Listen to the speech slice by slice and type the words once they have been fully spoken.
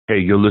Hey,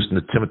 you're listening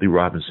to Timothy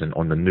Robinson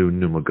on the new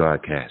Numa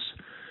Godcast.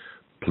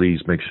 Please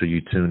make sure you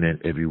tune in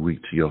every week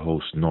to your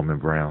host, Norman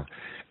Brown,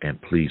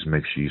 and please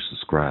make sure you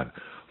subscribe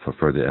for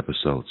further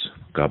episodes.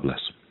 God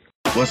bless.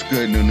 What's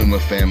good, New Numa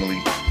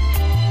family?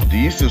 Do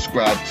you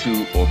subscribe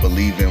to or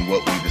believe in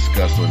what we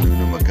discuss on New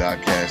Numa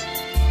Godcast?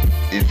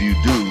 If you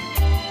do,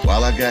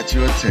 while I got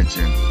your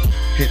attention,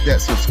 hit that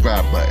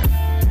subscribe button.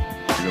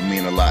 It'll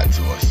mean a lot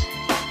to us.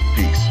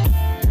 Peace.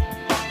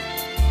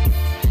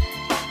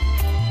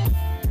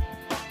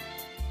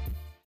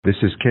 This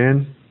is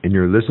Ken, and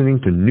you're listening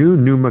to New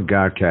Numa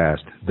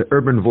Godcast, the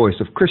urban voice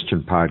of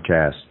Christian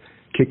podcasts.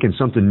 Kicking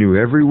something new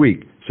every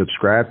week.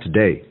 Subscribe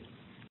today.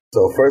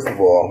 So first of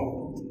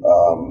all,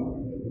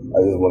 I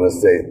just want to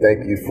say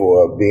thank you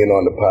for being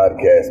on the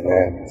podcast,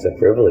 man. It's a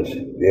privilege.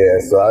 Yeah,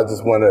 so I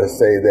just want to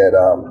say that,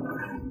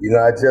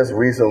 I just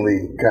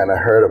recently kind of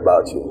heard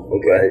about you.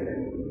 Okay.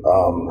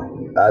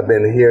 Right? I've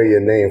been hearing your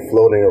name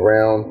floating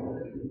around,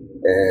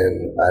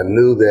 and I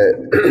knew that,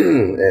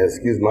 and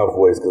excuse my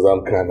voice because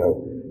I'm kind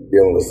of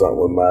dealing with something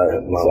with my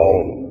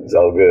own. It's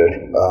all good.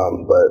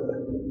 But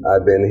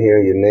I've been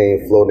hearing your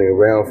name floating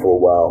around for a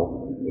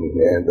while,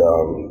 and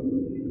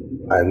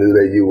I knew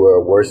that you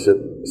were a worship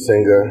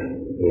singer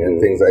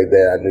and things like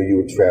that. I knew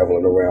you were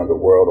traveling around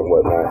the world and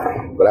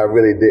whatnot, but I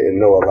really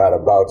didn't know a lot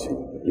about you.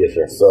 Yes,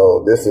 sir.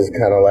 So this is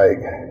kind of like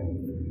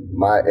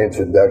my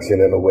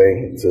introduction in a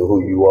way to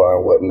who you are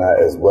and whatnot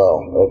as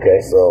well.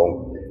 Okay.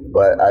 So,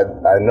 but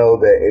I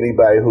know that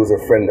anybody who's a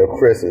friend of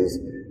Chris's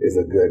is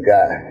a good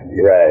guy.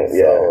 Right, So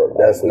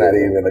yeah. that's not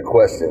even a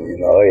question,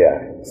 Oh,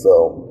 yeah.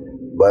 So,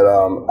 but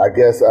I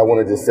guess I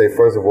want to just say,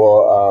 first of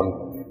all,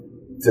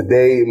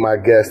 today my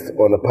guest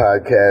on the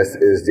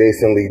podcast is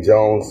Jason Lee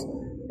Jones,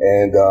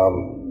 and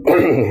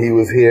he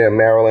was here in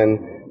Maryland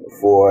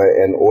for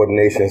an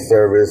ordination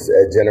service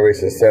at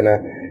Generation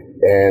Center,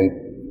 and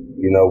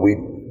we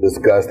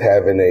discussed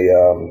having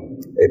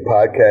a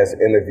podcast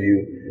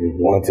interview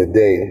on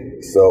today.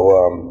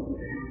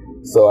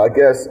 So I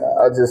guess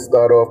I'll just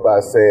start off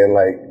by saying,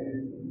 like,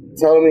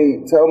 tell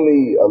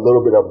me a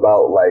little bit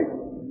about, like,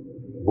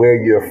 where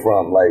you're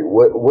from. Like,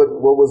 what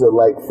was it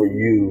like for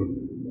you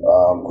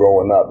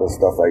growing up and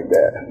stuff like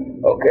that?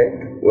 Okay.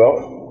 Well,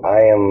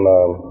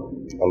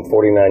 I'm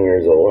 49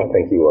 years old. I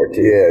think you are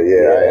too. Yeah,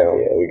 I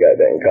am. Yeah, we got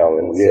that in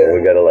common. Yeah. So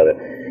we got a lot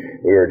of.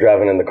 We were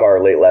driving in the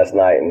car late last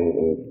night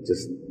and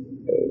just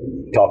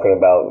talking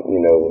about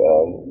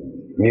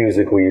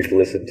music we used to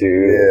listen to,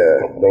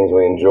 things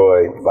we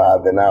enjoy,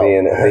 vibing out,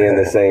 being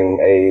the same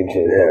age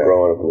and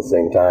growing up at the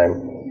same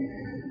time.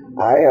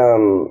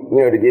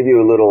 To give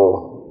you a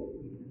little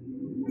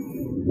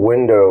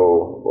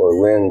window or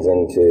lens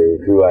into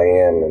who I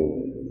am and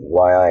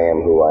why I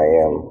am who I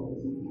am.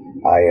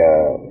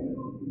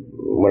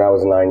 When I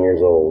was 9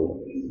 years old,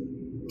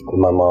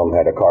 my mom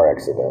had a car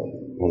accident,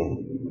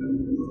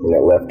 and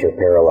it left her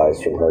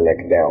paralyzed from her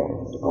neck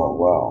down. Oh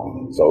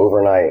wow! So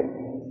overnight,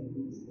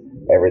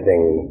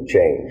 everything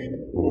changed.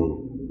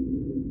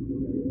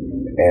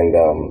 And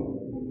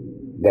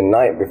the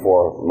night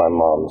before my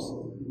mom's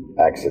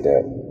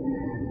accident,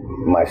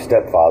 my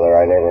stepfather,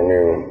 I never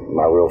knew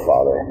my real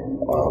father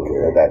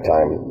at that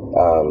time.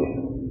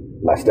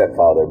 My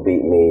stepfather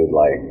beat me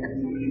like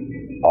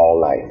all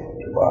night.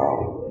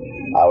 Wow.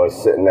 I was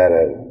sitting at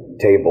a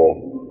table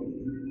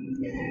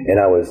and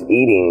I was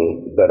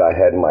eating, but I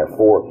had my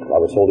fork, I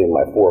was holding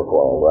my fork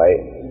wrong, right?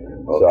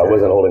 Okay. So I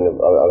wasn't holding it,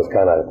 I was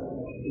kind of,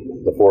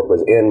 the fork was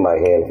in my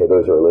hand for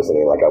those who are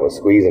listening, like I was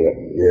squeezing it,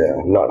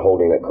 not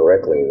holding it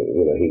correctly.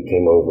 He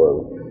came over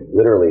and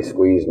literally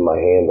squeezed my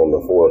hand on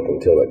the fork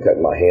until it cut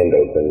my hand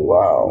open.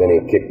 Wow. Then he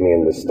kicked me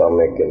in the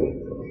stomach,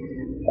 and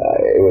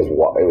it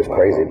was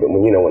crazy. But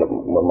when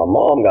my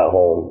mom got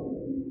home,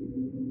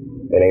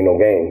 it ain't no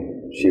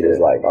game. She was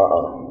like,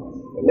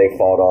 and they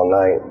fought all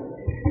night.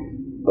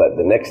 But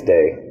the next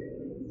day,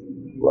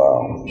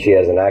 wow, she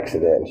has an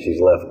accident. She's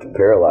left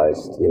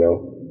paralyzed,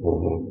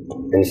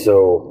 And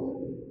so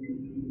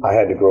I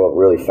had to grow up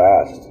really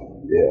fast.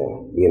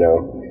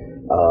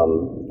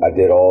 I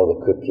did all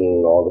the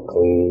cooking, all the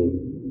cleaning.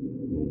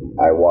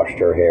 I washed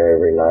her hair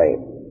every night.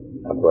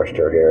 I brushed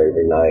her hair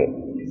every night.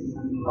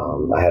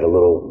 I had a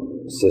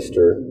little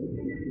sister,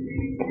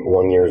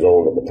 1 year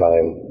old at the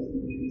time.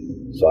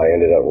 So I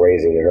ended up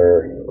raising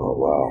her. Oh,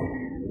 wow.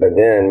 But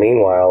then,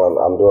 meanwhile,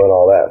 I'm doing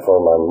all that for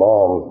my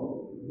mom.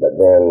 But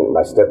then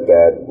my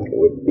stepdad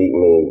would beat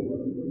me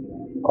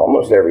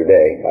almost every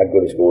day. I'd go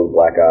to school with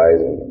black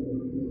eyes, and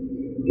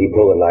he'd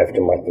pull a knife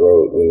to my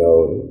throat,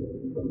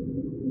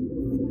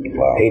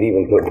 Wow. He'd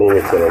even put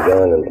bullets in a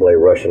gun and play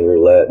Russian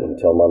roulette and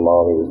tell my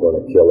mom he was going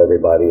to kill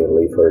everybody and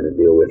leave her to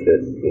deal with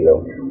it.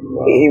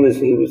 Wow. He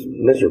was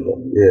miserable.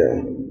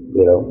 Yeah.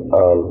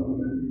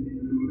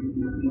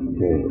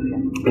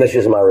 That's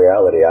just my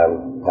reality. I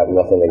have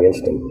nothing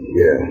against him.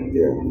 Yeah.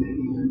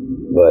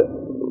 But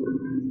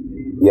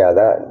yeah,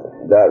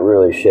 that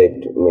really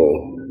shaped me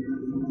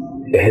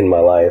in my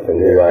life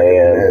and who I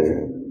am, and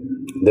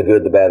the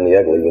good, the bad, and the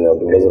ugly.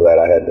 Because of that,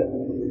 I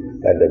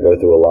had to go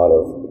through a lot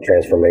of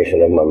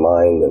transformation of my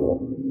mind and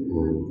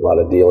a lot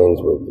of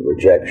dealings with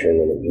rejection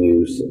and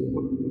abuse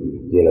and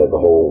you know, the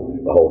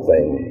whole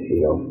thing,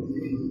 you know.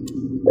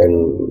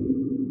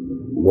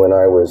 And when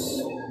I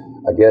was,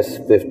 I guess,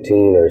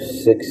 15 or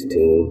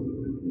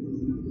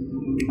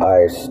 16,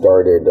 I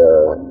started,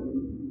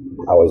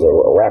 I was a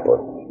rapper.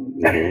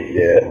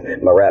 Yeah.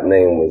 My rap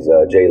name was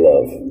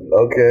J-Love.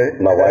 Okay.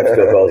 My wife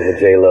still calls me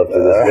J-Love to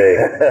this day.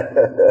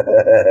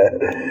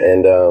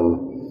 And,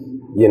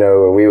 you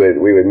know, we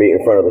would meet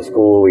in front of the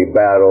school, we'd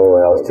battle,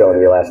 and I was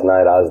telling you last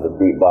night, I was the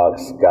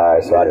beatbox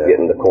guy, so I'd get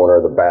in the corner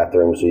of the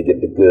bathroom so you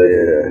get the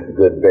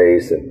good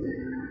bass.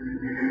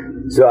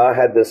 And so I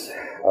had this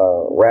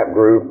rap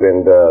group,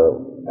 but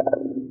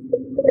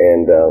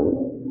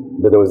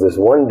there was this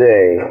one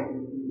day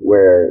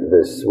where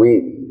this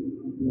sweet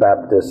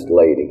Baptist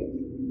lady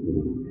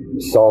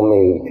saw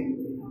me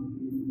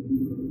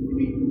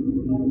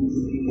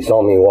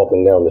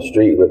walking down the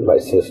street with my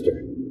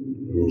sister.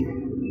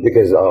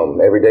 Because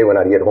every day when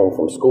I'd get home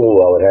from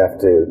school, I would have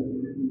to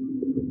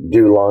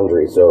do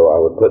laundry. So I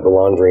would put the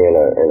laundry in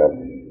a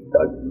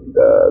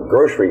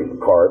grocery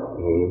cart,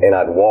 and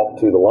I'd walk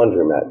to the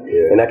laundromat.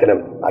 Yeah. And I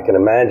can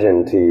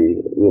imagine to,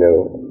 you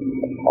know,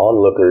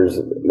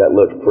 onlookers that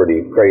looked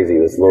pretty crazy.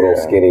 This little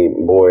skinny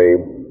boy,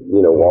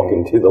 you know,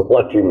 walking to the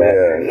laundromat,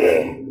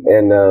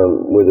 and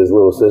with his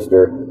little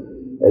sister.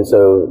 And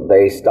so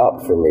they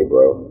stopped for me,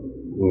 bro.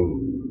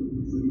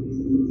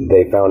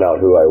 They found out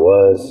who I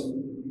was.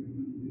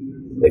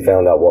 They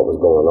found out what was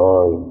going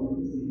on.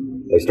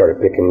 They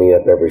started picking me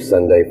up every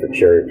Sunday for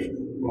church.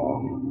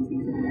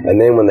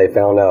 And then when they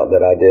found out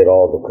that I did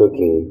all the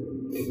cooking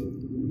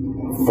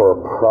for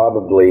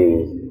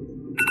probably,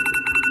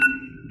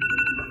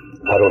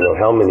 I don't know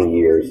how many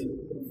years,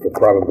 for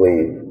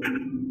probably,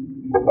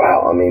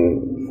 wow, I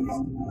mean,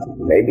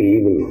 maybe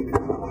even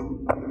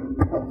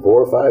 4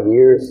 or 5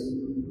 years,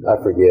 I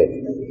forget.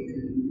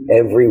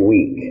 Every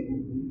week,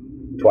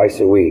 twice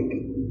a week,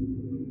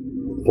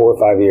 4 or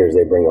 5 years,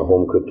 they bring a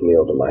home-cooked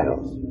meal to my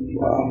house.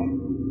 Wow.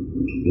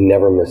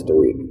 Never missed a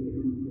week.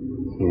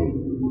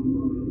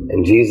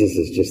 And Jesus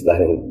is just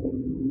that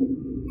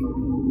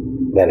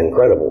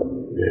incredible.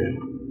 Yeah.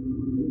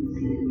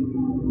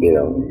 You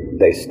know,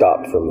 they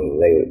stopped for me.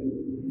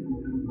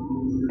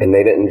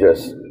 They didn't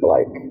just,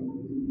 like,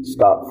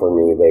 stop for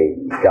me. They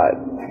got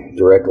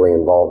directly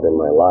involved in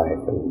my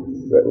life and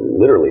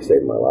literally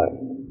saved my life.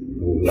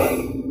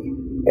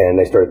 And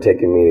they started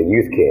taking me to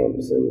youth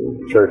camps and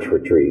church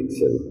retreats.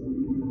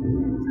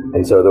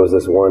 And so there was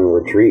this one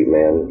retreat,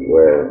 man,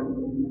 where,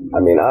 I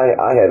mean,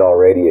 I had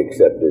already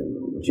accepted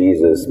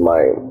Jesus.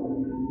 My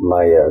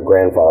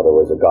grandfather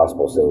was a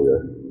gospel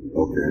singer.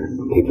 Okay.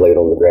 He played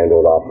on the Grand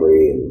Ole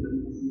Opry.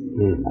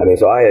 And I mean,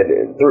 so I had,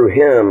 through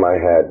him,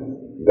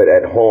 but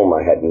at home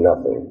I had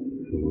nothing.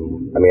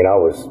 I mean, I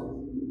was,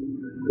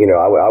 you know,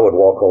 I would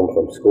walk home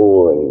from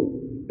school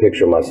and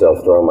picture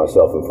myself throwing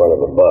myself in front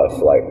of a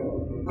bus, like,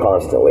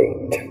 constantly.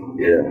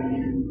 Yeah.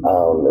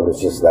 It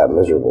was just that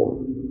miserable,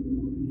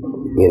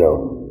 you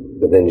know,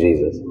 but then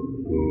Jesus.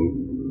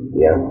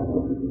 Yeah.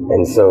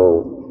 And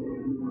so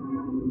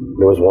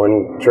there was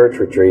one church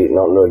retreat, and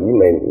I don't know, you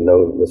may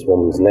know this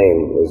woman's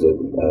name. It was a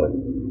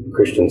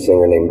Christian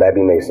singer named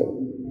Babbie Mason.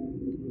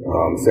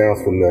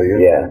 Sounds familiar.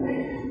 Yeah.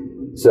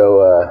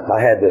 So I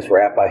had this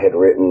rap I had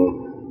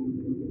written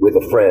with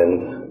a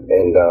friend,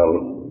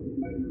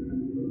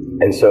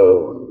 and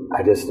so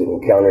I just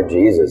encountered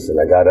Jesus, and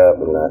I got up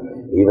and I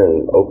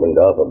even opened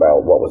up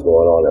about what was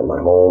going on at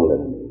my home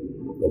and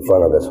in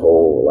front of this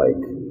whole, like,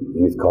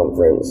 youth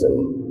conference,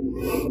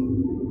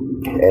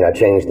 and I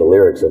changed the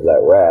lyrics of that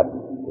rap,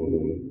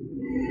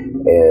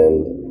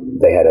 and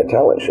they had a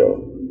talent show.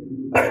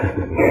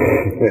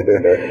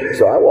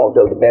 So I walked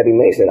up to Babbie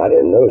Mason. I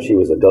didn't know she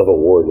was a Dove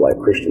Award, like,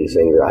 Christian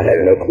singer. I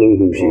had no clue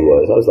who she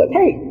was. I was like,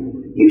 "Hey,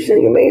 you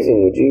sing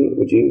amazing. Would you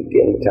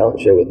get in the talent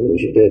show with me?" And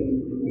she did.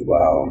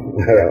 Wow.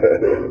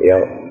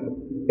 Yeah.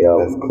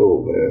 That's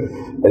cool, man.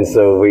 And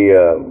so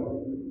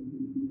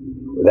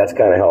that's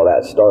kind of how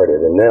that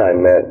started. And then I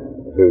met,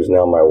 who's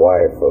now my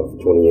wife of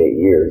 28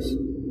 years,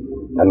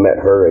 I met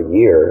her a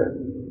year.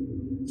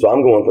 So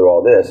I'm going through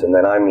all this, and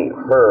then I meet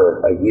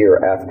her a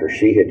year after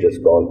she had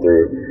just gone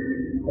through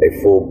a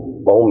full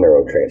bone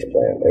marrow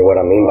transplant. And what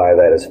I mean by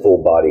that is full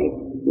body,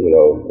 you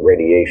know,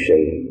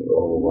 radiation.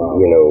 Oh, wow.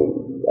 You know,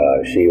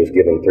 she was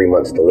given 3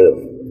 months to live.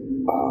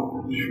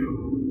 Wow.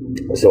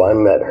 So I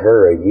met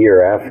her a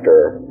year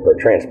after her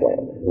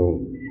transplant.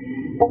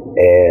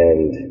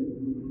 And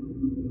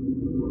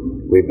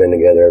we've been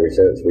together ever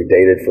since. We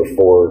dated for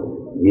 4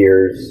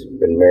 years,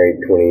 been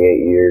married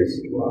 28 years.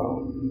 Wow.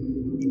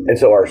 And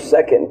so our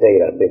second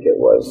date, I think it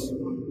was,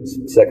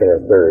 second or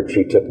third,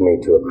 she took me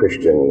to a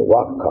Christian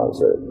rock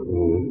concert.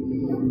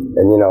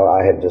 And, you know,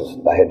 I had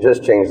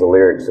just changed the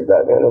lyrics of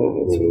that.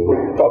 And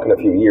we're talking a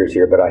few years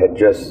here, but I had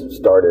just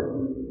started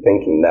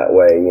thinking that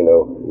way, you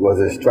know. Was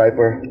it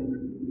Striper?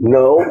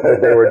 No,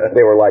 but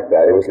they were like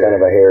that. It was kind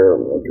of a hair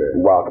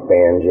rock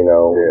band, you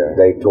know. Yeah.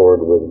 They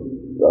toured with,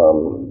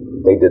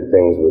 they did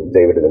things with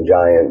David and the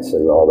Giants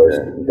and all those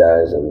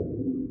guys.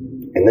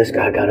 And this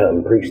guy got up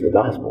and preached the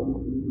gospel.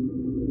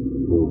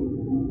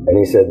 And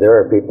he said, there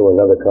are people in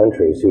other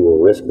countries who will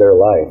risk their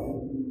life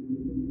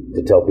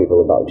to tell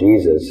people about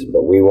Jesus,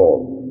 but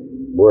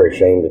we're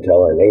ashamed to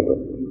tell our neighbor.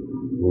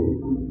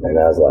 And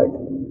I was like,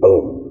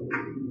 boom,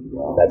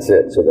 that's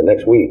it. So the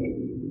next week,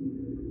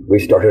 we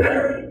started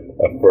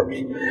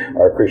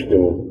our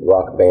Christian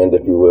rock band,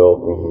 if you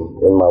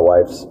will, in my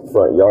wife's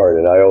front yard.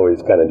 And I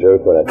always kind of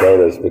joke when I tell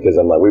this, because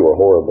I'm like, we were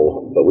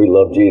horrible, but we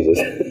love Jesus.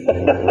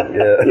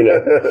 Yeah. You know,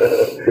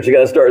 but you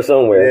got to start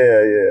somewhere.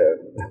 Yeah.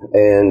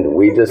 And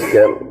we just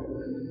kept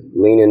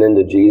leaning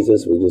into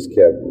Jesus. We just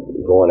kept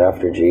going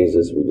after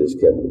Jesus. We just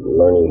kept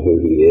learning who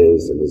he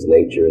is and his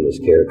nature and his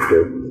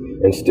character.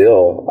 And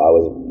still, I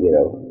was, you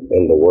know,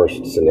 in the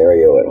worst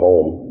scenario at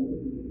home,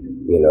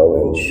 you know,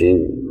 and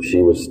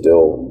she was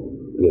still,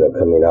 you know,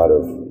 coming out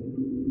of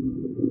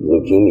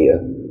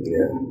leukemia.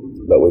 Yeah.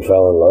 But we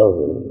fell in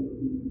love, and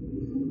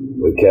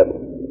we kept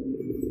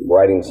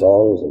writing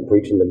songs and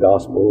preaching the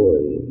gospel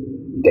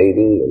and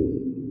dating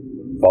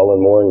and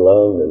falling more in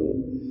love. And,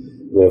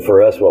 you know,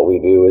 for us, what we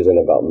do isn't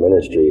about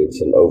ministry.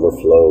 It's an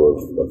overflow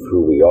of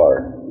who we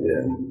are.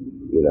 Yeah.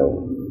 You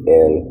know,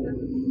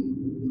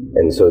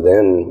 and so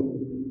then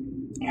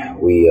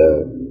we,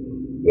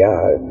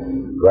 I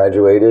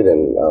graduated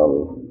and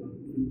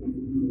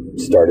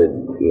started,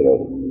 you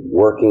know,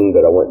 working,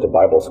 but I went to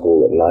Bible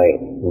school at night.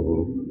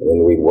 And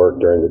then we'd work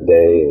during the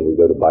day, and we'd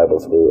go to Bible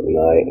school at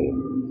night. And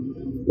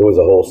there was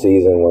a whole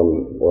season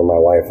where my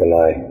wife and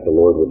I, the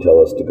Lord would tell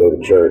us to go to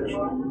church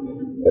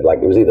at, like,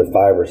 it was either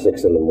 5 or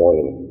 6 in the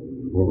morning.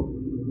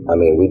 I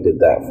mean, we did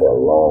that for a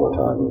long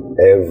time,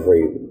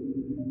 every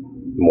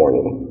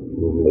morning,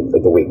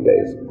 the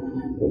weekdays.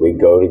 And we'd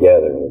go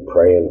together and we'd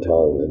pray in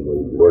tongues and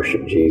we'd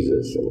worship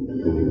Jesus.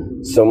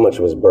 And so much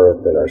was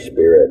birthed in our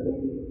spirit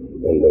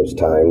in those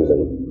times.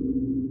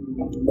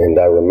 And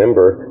I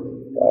remember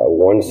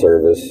one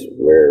service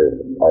where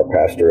our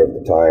pastor of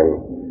the time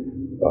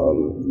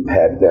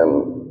had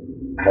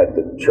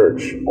the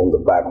church on the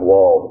back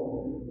wall.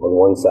 On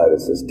one side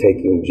it says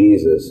taking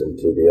Jesus, and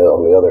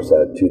on the other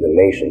side, to the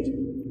nations.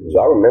 So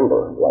I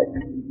remember like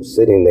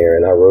sitting there,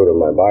 and I wrote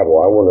in my Bible,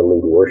 I want to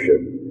lead worship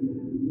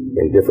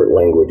in different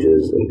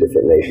languages in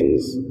different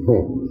nations.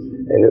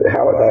 And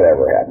how would that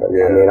ever happen?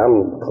 Yeah. I mean,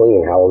 I'm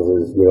cleaning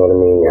houses, you know what I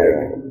mean?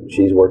 Like,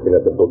 she's working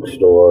at the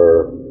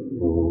bookstore.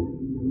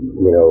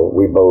 You know,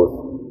 we both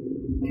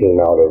came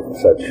out of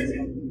such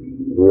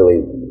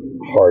really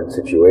hard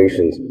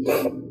situations.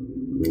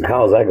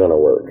 How is that going to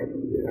work?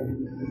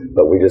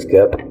 But we just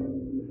kept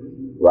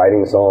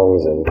writing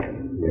songs, and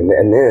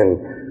then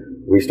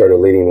we started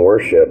leading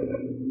worship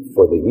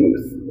for the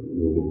youth.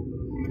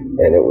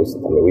 And it was,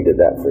 I mean, we did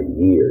that for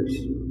years.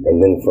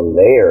 And then from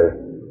there,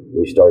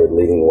 we started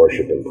leading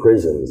worship in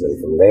prisons, and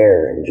from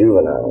there in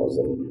juveniles.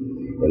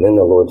 And then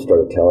the Lord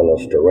started telling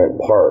us to rent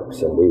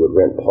parks, and we would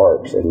rent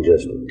parks and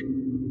just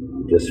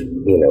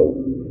you know,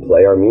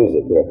 play our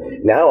music. You know,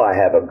 now I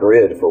have a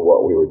grid for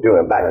what we were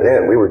doing. Back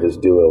then, we were just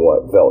doing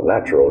what felt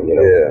natural. You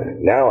know,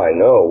 now I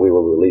know we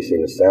were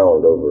releasing a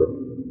sound over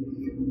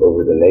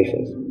the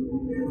nations.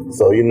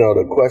 So, you know,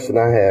 the question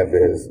I have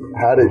is,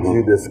 how did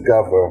you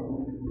discover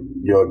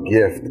your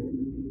gift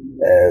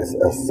as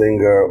a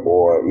singer,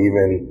 or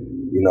even,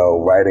 you know,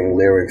 writing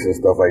lyrics and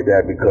stuff like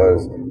that?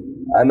 Because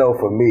I know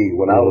for me,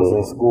 when I was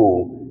in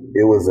school,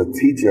 it was a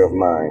teacher of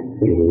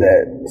mine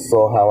that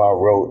saw how I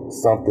wrote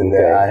something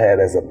that I had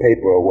as a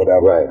paper or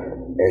whatever. Right.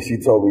 And she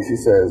told me, she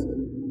says,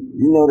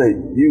 you know that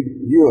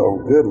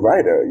you're a good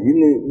writer. You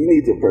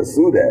need to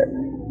pursue that.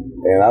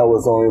 And I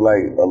was only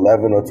like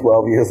 11 or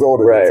 12 years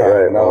old at the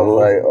time. And I was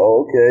like,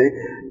 oh, okay.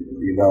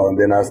 You know, and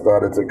then I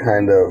started to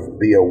kind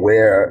of be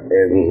aware,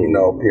 and, you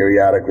know,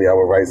 periodically I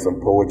would write some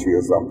poetry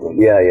or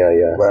something. Yeah.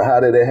 But how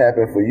did it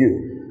happen for you?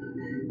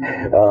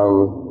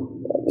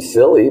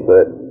 Silly,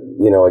 but,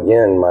 you know,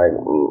 again,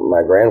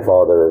 my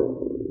grandfather,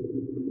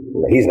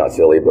 he's not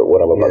silly, but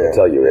what I'm about to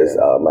tell you is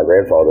my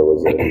grandfather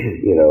was a,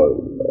 you know,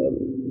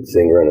 a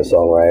singer and a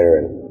songwriter,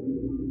 and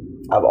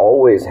I've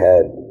always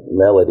had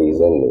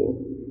melodies in me.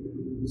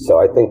 So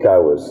I think I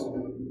was,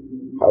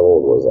 how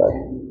old was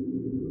I?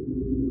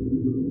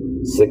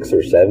 6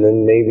 or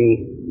 7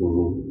 maybe.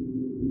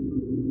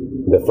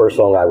 The first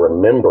song I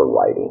remember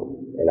writing,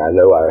 and I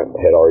know I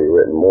had already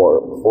written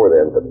more before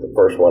then, but the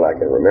first one I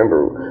can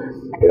remember,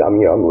 and I'm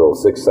little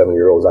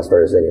 6-7-year-olds, I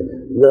started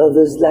singing, love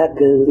is like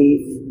a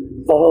leaf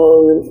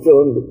falling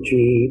from the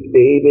tree,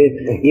 baby,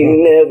 you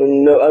never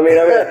know. I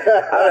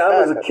I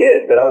was a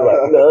kid, but I was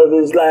like, love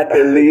is like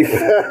a leaf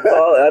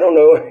falling. I don't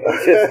know.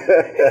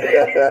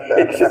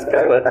 It just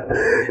kind of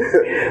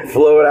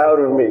flowed out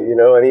of me, you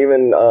know. And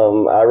even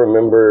I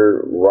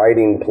remember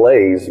writing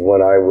plays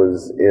when I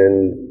was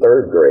in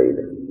 3rd grade.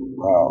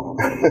 Wow.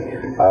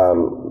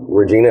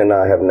 Regina and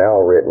I have now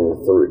written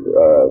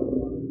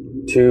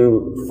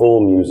 2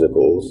 full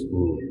musicals.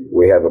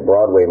 We have a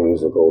Broadway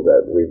musical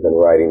that we've been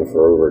writing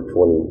for over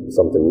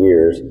 20-something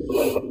years.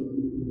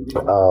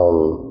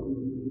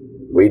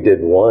 We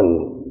did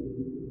one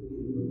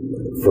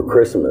for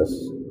Christmas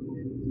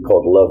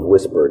called Love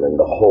Whispered, and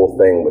the whole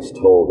thing was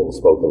told in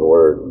spoken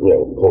word, you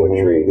know,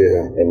 poetry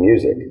and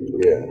music.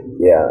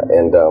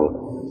 And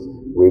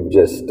we've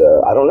just,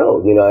 I don't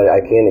know, you know,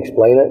 I can't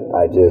explain it.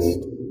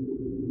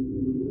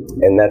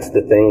 And that's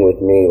the thing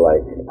with me,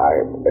 like,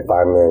 if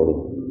I'm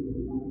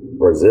in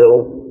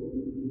Brazil,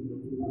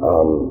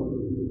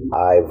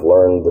 I've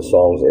learned the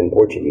songs in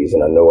Portuguese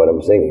and I know what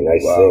I'm singing.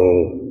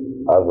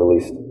 I've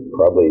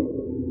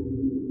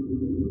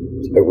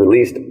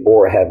released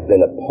or have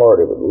been a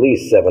part of at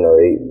least 7 or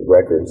 8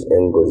 records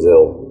in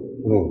Brazil,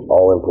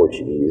 all in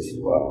Portuguese.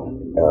 Wow.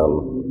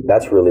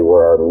 That's really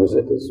where our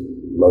music is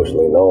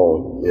mostly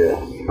known. Yeah.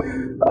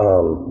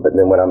 But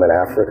then when I'm in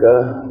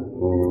Africa,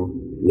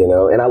 you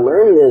know, and I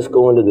learned this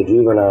going to the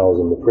juveniles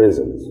in the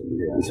prisons.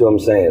 Yeah. You see what I'm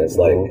saying? It's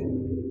like,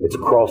 it's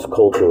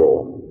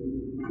cross-cultural.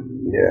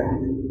 Yeah.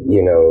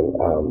 You know,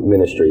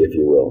 ministry, if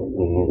you will,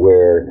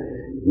 where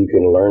you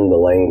can learn the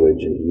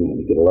language and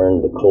you can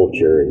learn the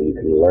culture and you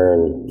can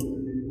learn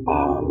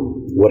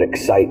what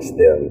excites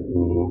them.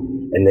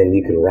 And then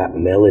you can wrap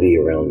melody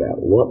around that.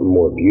 What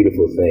more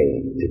beautiful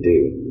thing to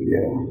do?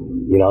 Yeah.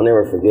 You know, I'll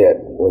never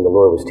forget when the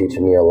Lord was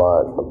teaching me a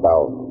lot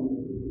about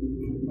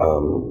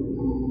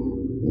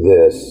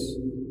this,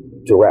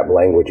 to wrap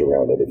language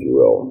around it, if you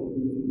will.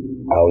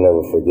 I'll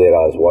never forget,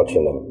 I was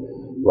watching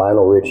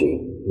Lionel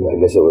Richie. I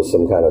guess it was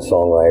some kind of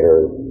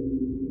songwriter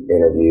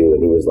interview,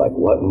 and he was like,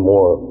 what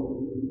more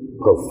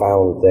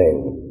profound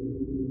thing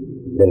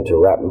than to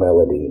wrap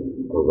melody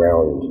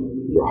around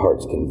your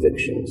heart's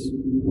convictions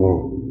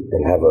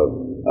and have a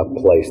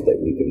place that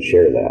you can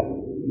share that.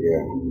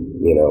 Yeah.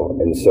 You know,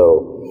 and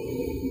so,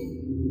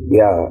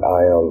 yeah,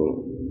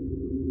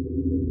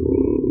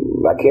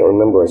 I can't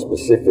remember a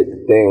specific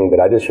thing, but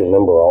I just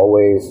remember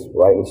always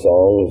writing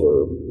songs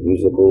or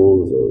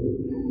musicals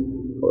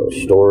or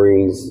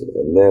stories,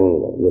 and then,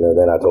 you know,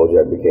 then I told you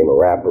I became a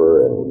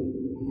rapper,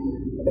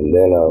 and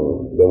then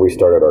we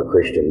started our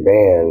Christian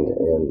band,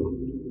 and,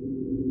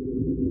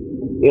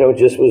 you know,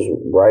 just was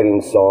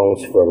writing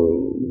songs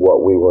from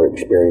what we were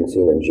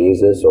experiencing in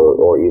Jesus,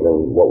 or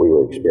even what we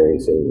were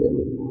experiencing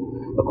in,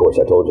 of course,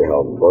 I told you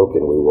how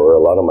broken we were.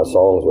 A lot of my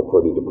songs were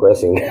pretty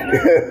depressing,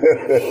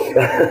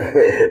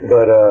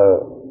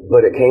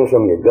 but it came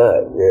from your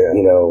gut,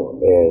 you know,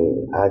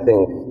 and I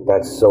think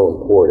that's so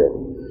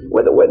important.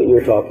 Whether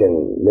you're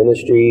talking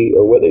ministry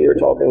or whether you're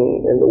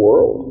talking in the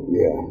world,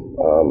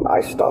 I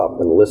stop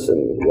and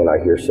listen when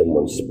I hear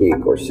someone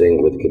speak or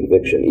sing with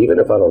conviction, even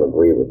if I don't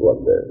agree with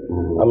what they're.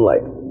 I'm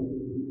like,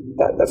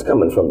 that's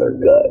coming from their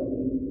gut.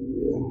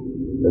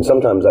 And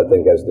sometimes I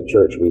think as the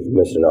church we've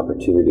missed an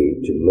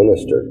opportunity to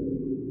minister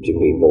to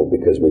people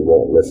because we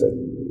won't listen.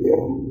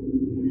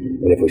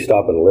 And if we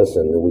stop and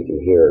listen, then we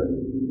can hear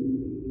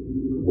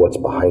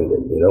what's behind it,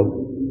 you know?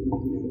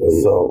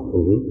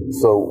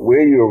 So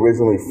where are you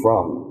originally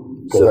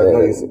from?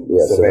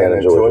 Savannah,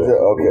 Georgia.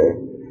 Okay.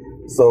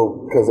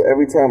 So, because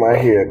every time I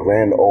hear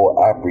Grand Ole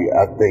Opry,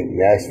 I think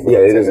Nashville.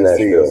 Yeah, it is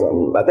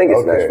Nashville. I think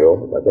it's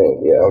Nashville. I think,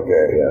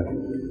 Okay. Yeah.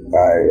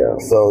 All right. Yeah.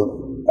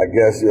 So, I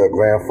guess your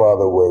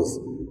grandfather was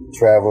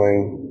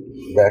traveling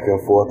back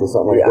and forth or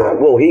something like that?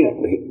 Well, he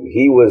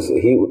was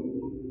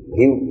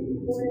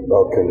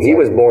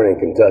born in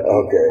Kentucky.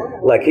 Okay.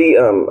 Like he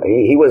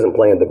wasn't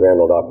playing the Grand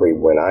Ole Opry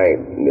when I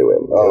knew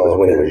him. It was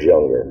when he was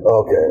younger.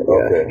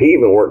 Okay. He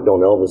even worked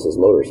on Elvis's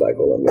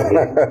motorcycle. I mean,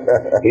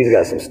 he's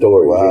got some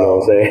stories. You know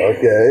what I'm saying?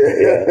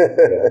 Okay.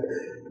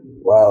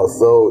 Wow.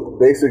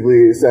 So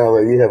basically, it sounds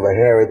like you have a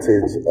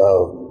heritage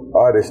of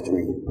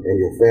artistry in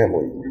your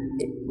family.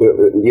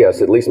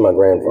 Yes, at least my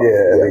grandfather.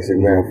 Yeah, at least your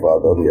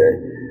grandfather. Okay.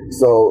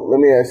 So let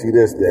me ask you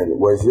this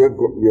then: was your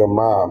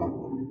mom?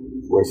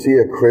 Was she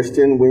a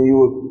Christian when you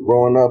were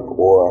growing up,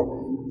 or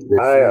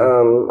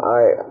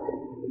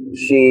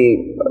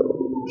she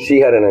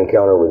had an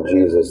encounter with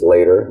Jesus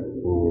later.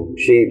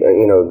 She,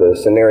 the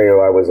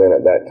scenario I was in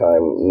at that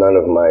time, none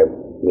of my,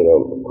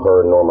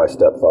 her nor my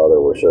stepfather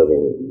were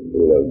serving,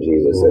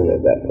 Jesus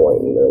at that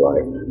point in their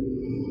life.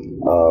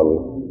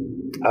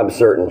 I'm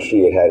certain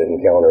she had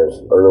encounters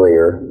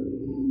earlier.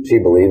 She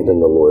believed in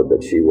the Lord,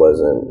 but she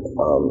wasn't.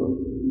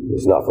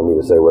 It's not for me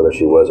to say whether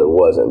she was or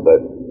wasn't, but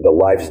the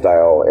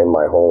lifestyle in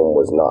my home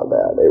was not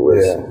that. It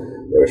was,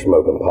 they were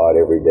smoking pot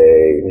every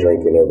day,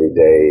 drinking every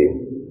day,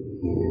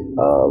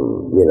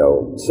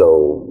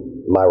 so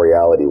my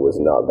reality was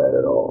not that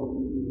at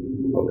all.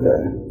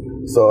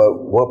 Okay. So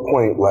at what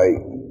point,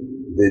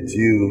 did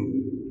you,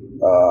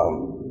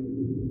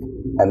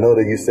 I know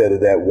that you said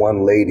that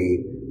one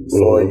lady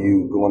saw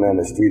you going down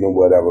the street and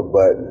whatever,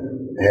 but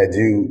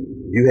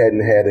you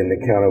hadn't had an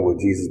encounter with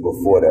Jesus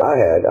before that? I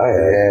had.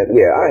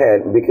 Yeah, I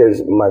had,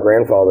 because my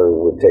grandfather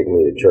would take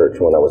me to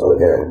church when I was with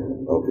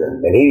him. Okay.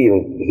 And he'd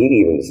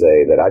even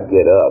say that I'd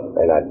get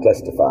up and I'd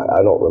testify.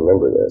 I don't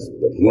remember this,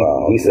 but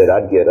he said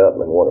I'd get up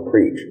and want to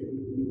preach.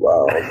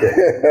 Wow. Okay.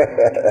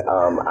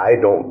 I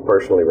don't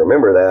personally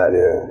remember that.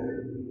 Yeah.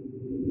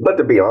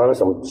 But to be honest,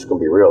 I'm just going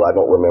to be real. I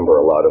don't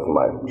remember a lot of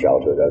my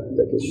childhood. I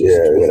think it's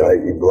just,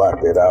 like you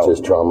blocked it out.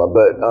 Just trauma.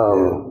 But,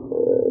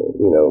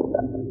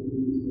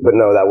 but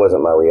no, that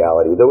wasn't my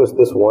reality. There was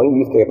this one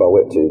youth camp I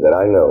went to that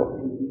I know.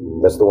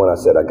 That's the one I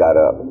said I got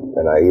up,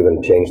 and I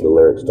even changed the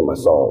lyrics to my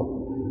song.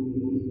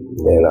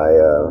 And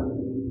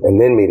and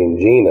then meeting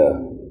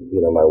Gina,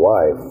 my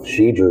wife,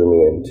 she drew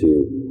me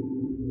into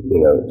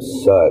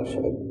such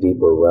a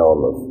deeper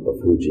realm of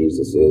who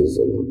Jesus is,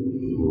 and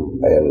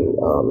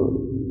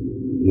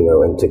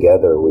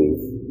together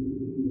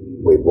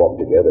we've walked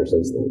together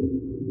since then.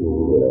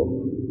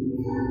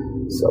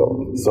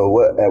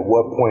 So at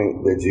what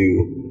point did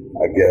you?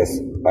 I guess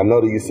I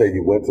know that you said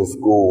you went to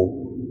school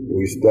and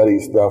you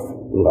studied stuff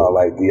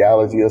like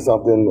theology or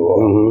something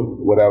or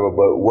whatever.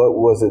 But what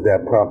was it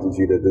that prompted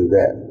you to do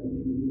that?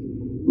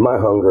 My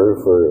hunger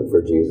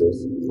for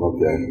Jesus.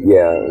 Okay.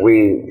 Yeah,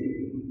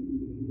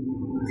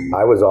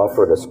 I was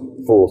offered a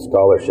full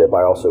scholarship.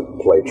 I also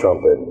play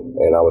trumpet,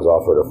 and I was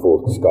offered a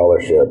full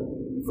scholarship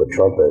for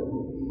trumpet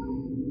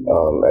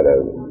at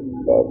a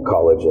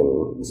college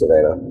in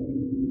Savannah.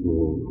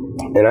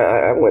 And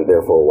I went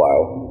there for a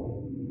while,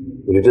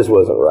 but it just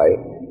wasn't right.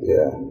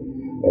 Yeah.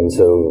 And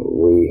so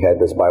we had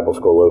this Bible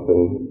school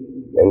open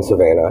in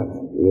Savannah,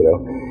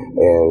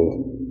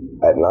 and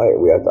at night,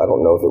 I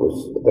don't know if I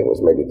think it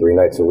was maybe 3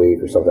 nights a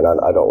week or something,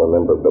 I don't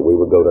remember, but we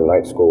would go to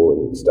night school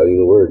and study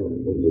the Word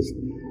and just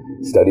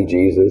study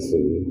Jesus.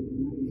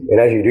 And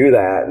as you do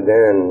that,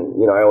 then,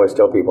 I always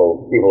tell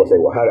people will say,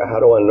 well, how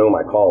do I know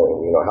my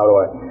calling? How do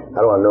I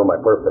know my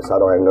purpose? How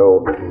do I know?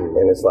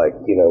 And it's like,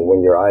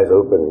 when your eyes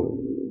open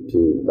to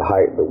the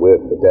height, the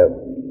width, the depth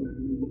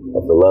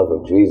of the love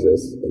of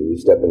Jesus, and you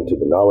step into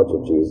the knowledge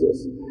of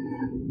Jesus,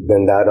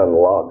 then that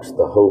unlocks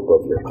the hope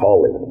of your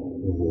calling.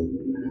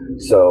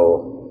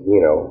 So,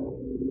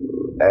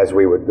 as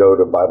we would go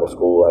to Bible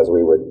school, as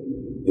we would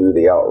do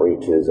the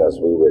outreaches,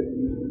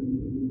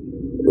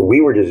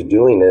 we were just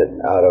doing it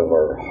out of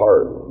our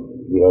heart.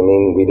 You know what I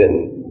mean?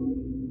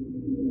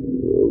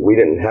 We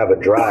didn't have a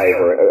drive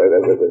or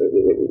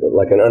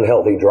like an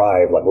unhealthy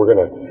drive, like we're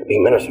going to be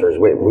ministers.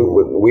 We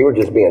were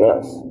just being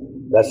us.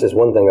 That's just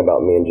one thing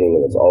about me and Gina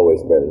that's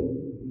always been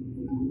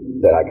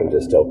that I can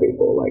just tell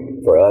people. Like,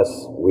 for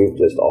us, we've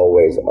just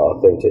always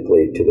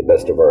authentically, to the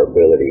best of our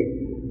ability,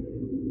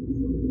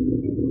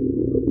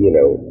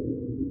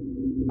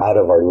 out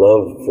of our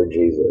love for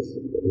Jesus,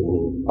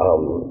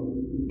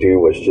 do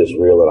what's just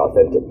real and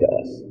authentic to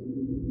us.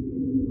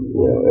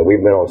 And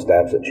we've been on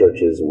staffs at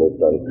churches, and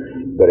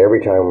but every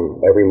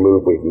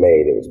move we've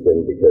made, it's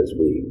been because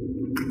we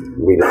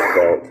just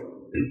felt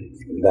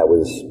that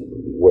was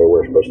where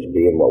we're supposed to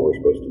be and what we're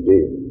supposed to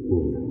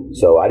do.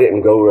 So I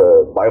didn't go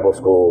to Bible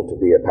school to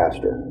be a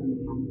pastor.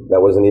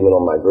 That wasn't even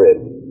on my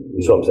grid.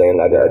 You know what I'm saying?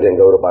 I didn't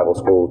go to Bible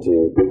school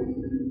to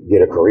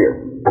get a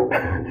career.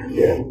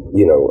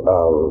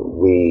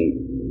 We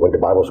went to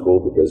Bible school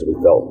because we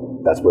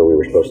felt that's where we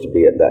were supposed to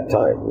be at that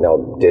time.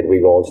 Now, did we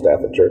go on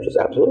staff at churches?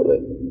 Absolutely.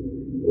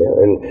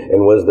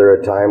 And was there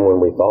a time when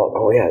we thought,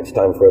 oh yeah, it's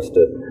time for us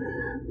to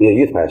be a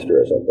youth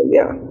pastor or something?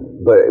 Yeah.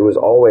 But it was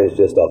always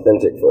just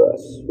authentic for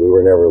us. We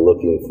were never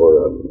looking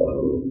for a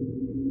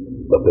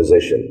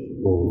position.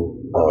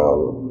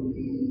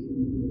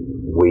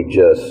 We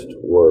just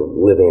were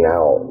living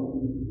out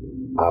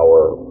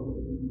our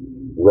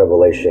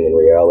revelation and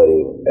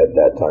reality at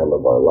that time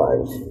of our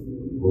lives,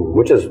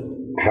 which is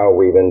how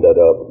we've ended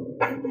up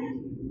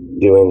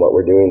doing what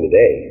we're doing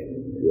today.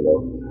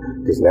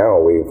 Because now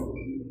we've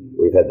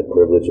had the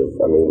privilege of,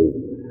 we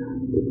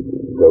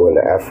go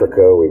into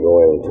Africa, we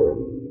go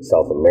into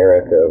South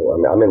America.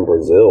 I'm in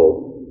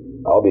Brazil.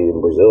 I'll be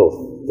in Brazil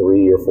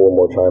 3 or 4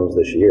 more times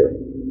this year.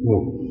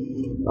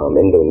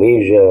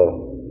 Indonesia,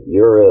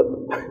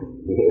 Europe.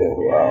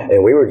 Wow.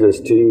 And we were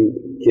just 2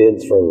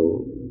 kids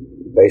from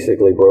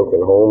basically broken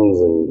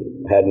homes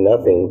and had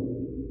nothing,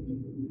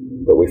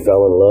 but we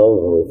fell in love,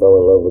 and we fell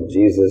in love with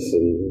Jesus,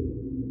 and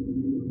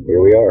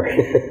here we are.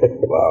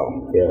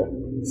 Wow. Yeah.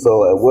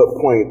 So at what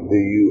point do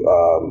you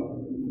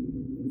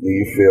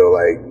feel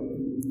like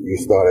you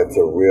started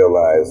to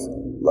realize,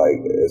 like,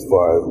 as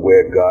far as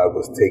where God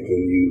was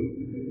taking you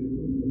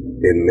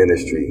in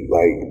ministry?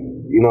 Like,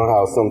 you know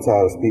how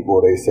sometimes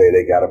people, they say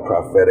they got a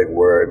prophetic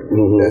word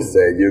that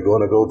said, you're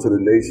going to go to the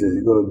nations,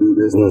 you're going to do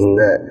this, this,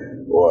 and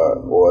that,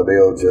 or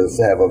they'll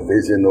just have a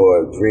vision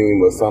or a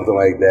dream or something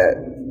like that.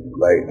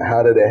 Like,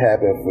 how did it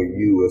happen for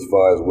you as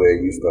far as where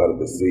you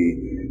started to see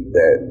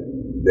that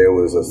there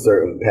was a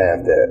certain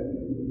path that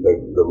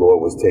the Lord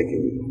was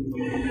taking you?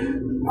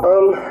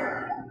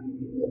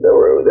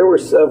 There were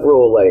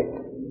several,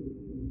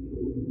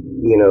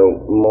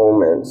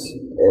 moments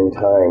in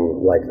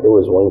time. Like, there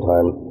was one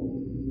time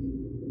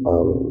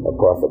a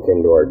prophet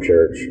came to our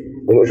church,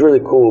 and it was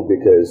really cool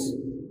because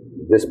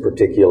this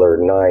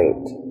particular night,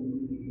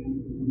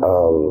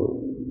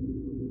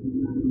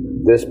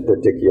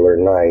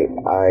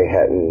 I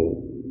hadn't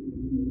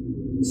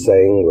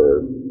sang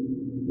or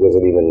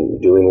wasn't even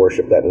doing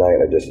worship that night.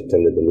 I just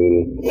attended the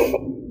meeting,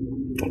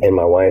 and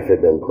my wife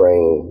had been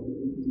praying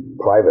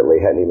privately,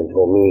 hadn't even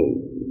told me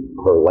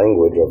her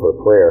language of her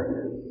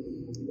prayer.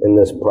 And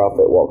this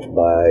prophet walks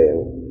by,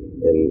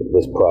 and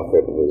this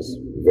prophet was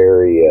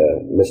very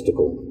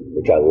mystical,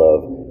 which I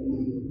love.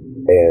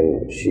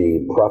 And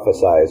she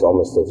prophesies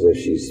almost as if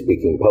she's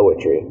speaking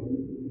poetry.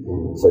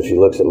 So she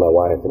looks at my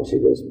wife and she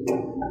goes,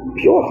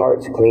 "Pure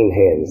hearts, clean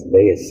hands,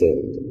 they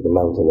ascend the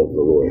mountain of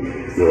the Lord."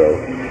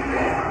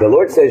 The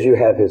Lord says you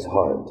have his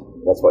heart.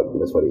 That's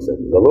what he said.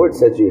 The Lord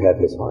said you have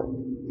his heart.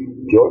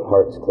 Pure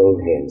hearts, clean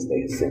hands,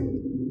 they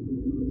ascend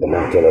the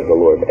mountain of the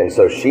Lord. And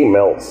so she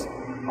melts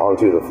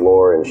onto the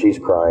floor and she's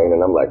crying,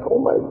 and I'm like, oh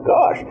my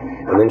gosh.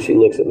 And then she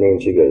looks at me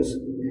and she goes,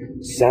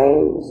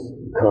 sounds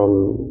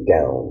come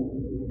down,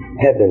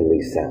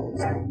 heavenly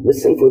sounds.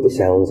 Listen for the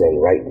sounds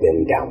and write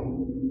them down.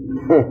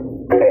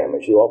 Bam,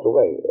 and she walked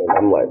away. And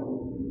I'm like,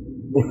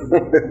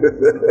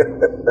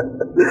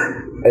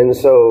 and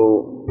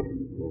so,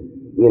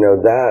 you know,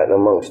 that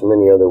amongst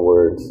many other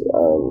words,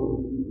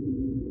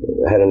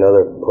 I had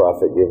another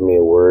prophet give me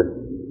a word,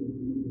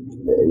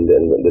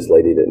 and this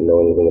lady didn't know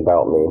anything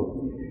about me,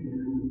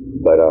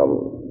 but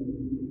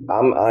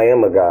I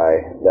am a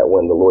guy that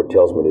when the Lord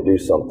tells me to do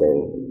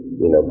something,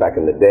 you know, back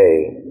in the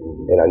day,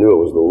 and I knew it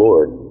was the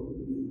Lord,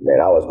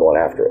 man, I was going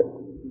after it.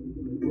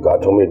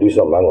 God told me to do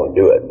something, I'm going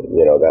to do it.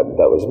 You know,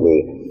 that was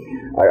me.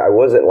 I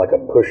wasn't like a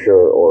pusher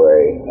or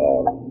a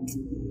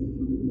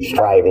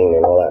striving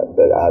and all that,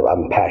 but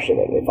I'm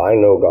passionate. If I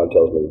know God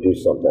tells me to do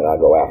something, I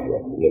go after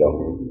it, you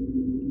know.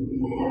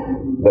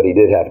 But he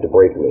did have to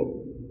break me,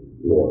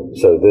 you know.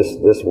 So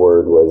this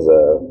word was,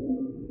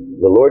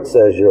 the Lord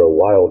says you're a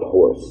wild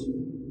horse.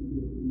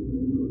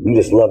 You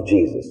just love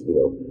Jesus, you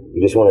know.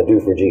 You just want to do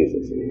for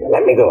Jesus.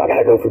 Let me go. I got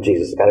to go for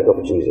Jesus. I got to go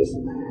for Jesus.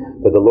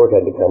 But the Lord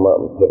had to come up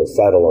and put a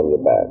saddle on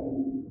your back.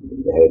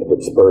 He had to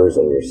put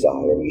spurs on your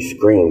side. And you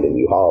screamed and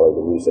you hollered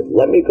and you said,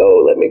 let me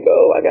go. Let me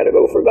go. I got to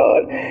go for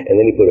God. And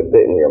then he put a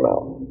bit in your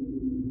mouth.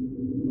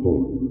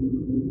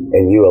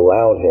 And you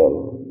allowed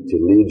him to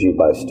lead you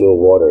by still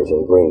waters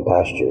and green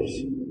pastures.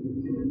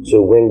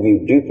 So when you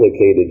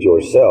duplicated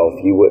yourself,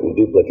 you wouldn't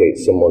duplicate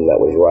someone that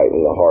was right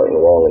in the heart and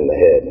wrong in the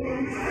head.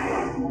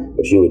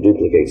 But you would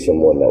duplicate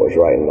someone that was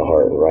right in the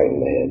heart and right in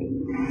the head.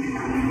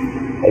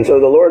 And so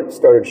the Lord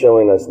started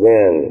showing us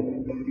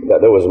then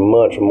that there was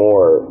much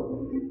more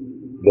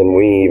than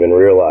we even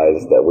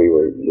realized that we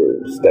were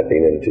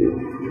stepping into,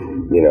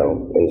 you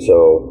know. And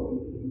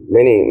so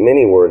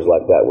many words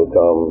like that would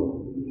come.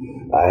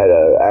 I had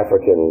an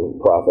African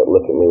prophet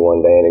look at me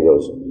one day and he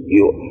goes,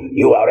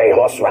 you are a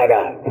horse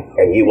rider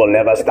and you will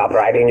never stop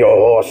riding your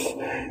horse.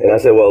 And I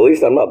said, well, at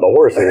least I'm not the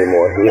horse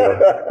anymore, you know.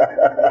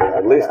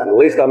 At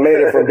least I made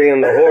it from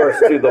being the horse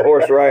to the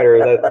horse rider.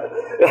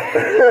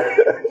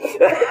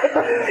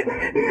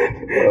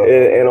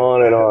 and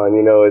on,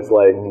 you know. It's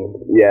like,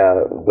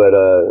 yeah, but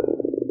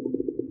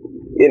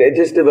it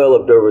just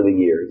developed over the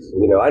years.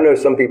 You know, I know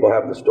some people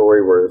have the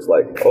story where it's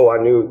like, oh, I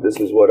knew this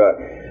is what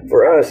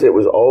for us, it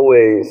was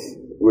always,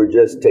 we're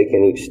just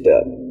taking each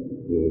step.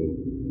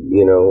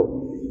 You know,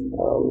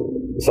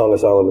 Song of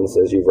Solomon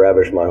says, you've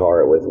ravished my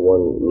heart with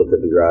one look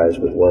of your eyes,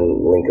 with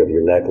one link of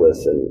your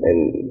necklace.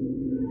 And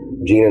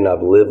Gene and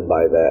I've lived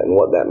by that. And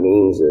what that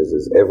means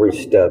is every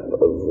step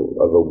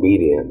of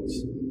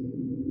obedience,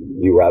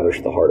 you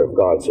ravish the heart of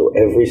God. So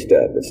every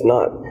step, it's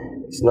not,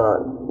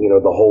 you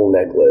know, the whole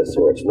necklace,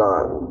 or it's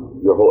not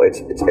your whole,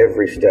 it's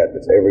every step,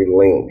 it's every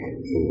link.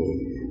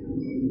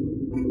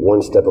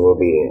 One step of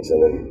obedience,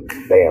 and then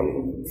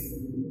bam,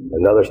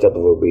 another step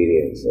of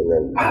obedience, and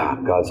then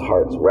God's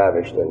heart's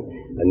ravished, and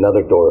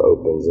another door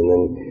opens, and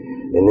then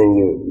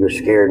you're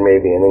scared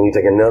maybe, and then you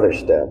take another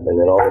step, and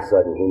then all of a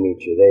sudden he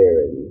meets you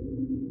there, and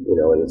you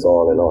know, and it's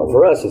on and on.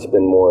 For us, it's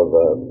been more of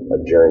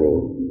a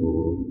journey,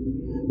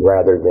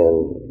 rather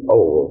than,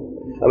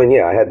 I mean,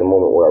 yeah, I had the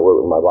moment where I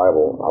wrote in my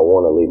Bible, I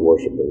want to lead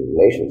worship in the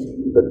nations,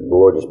 but the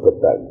Lord just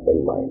put that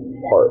in my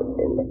heart,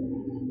 and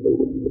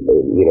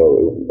you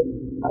know,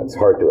 it's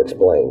hard to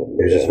explain.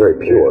 It was just very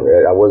pure.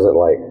 I wasn't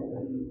like,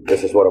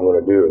 this is what I'm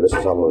going to do, and this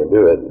is how I'm going to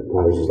do it.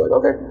 I was just like,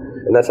 okay.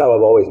 And that's how I've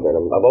always been.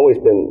 I've always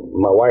been,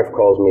 my wife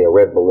calls me a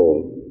red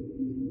balloon,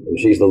 and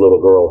she's the little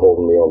girl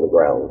holding me on the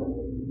ground.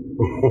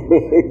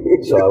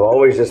 So I've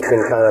always just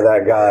been kind of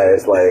that guy.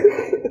 It's like,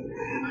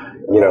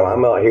 you know,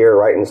 I'm out here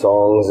writing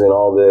songs and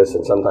all this,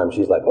 and sometimes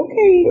she's like,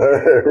 okay,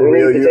 we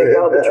need to take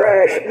out the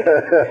trash.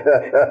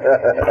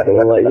 And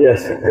I'm like,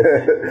 yes.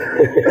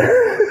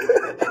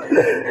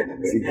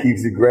 She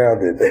keeps you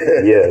grounded.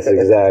 Yes,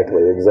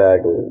 exactly. Okay.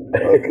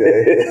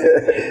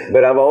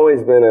 But I've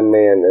always been a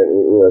man,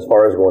 you know, as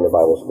far as going to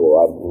Bible school,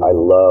 I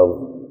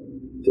love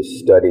to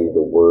study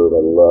the Word.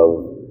 I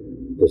love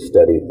to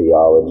study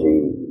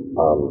theology.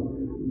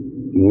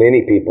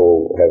 Many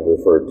people have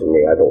referred to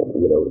me, I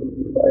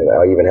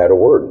even had a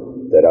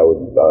word that I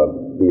would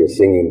be a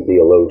singing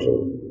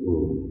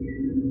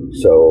theologian.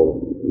 So,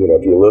 you know,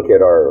 if you look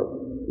at our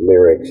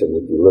lyrics and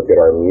if you look at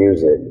our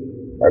music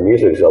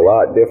is a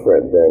lot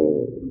different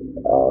than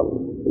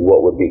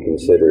what would be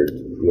considered,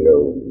 you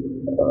know,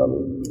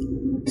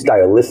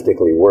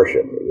 stylistically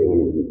worship.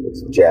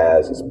 It's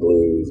jazz, it's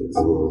blues, it's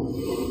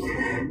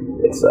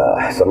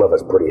some of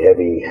it's pretty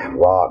heavy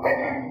rock.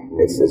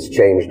 It's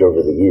changed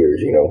over the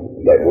years, you know,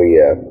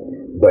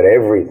 but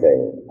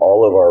everything,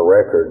 all of our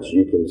records,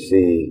 you can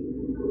see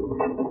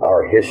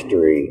our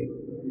history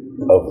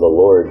of the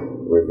Lord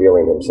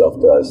revealing himself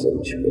to us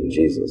in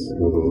Jesus.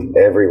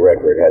 Every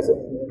record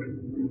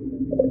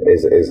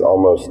is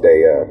almost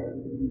a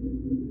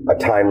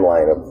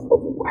timeline of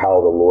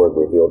how the Lord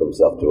revealed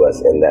himself to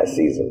us in that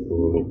season.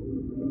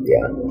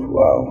 Yeah.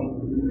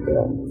 Wow.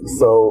 Yeah.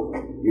 So,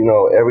 you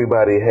know,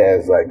 everybody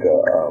has like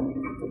a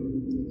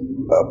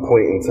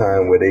point in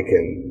time where they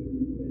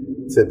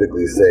can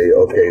typically say,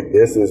 okay,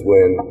 this is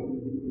when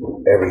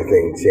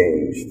everything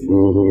changed.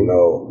 You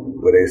know,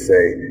 where they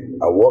say,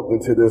 I walked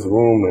into this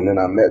room and then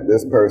I met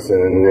this person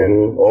and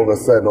then all of a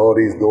sudden all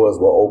these doors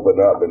will open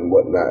up and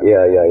whatnot.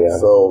 Yeah.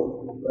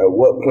 So at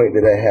what point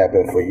did that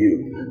happen for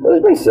you? Well,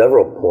 there's been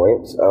several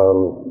points.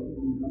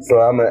 So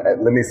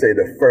let me say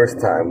the first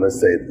time,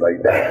 let's say it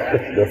like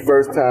that. The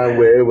first time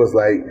where it was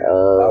like,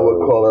 I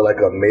would call it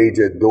like a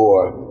major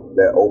door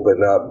that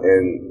opened up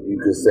and you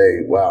could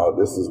say, wow,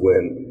 this is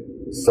when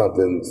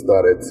something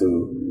started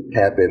to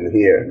happen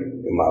here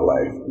in my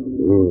life.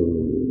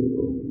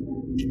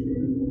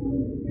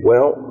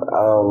 Well,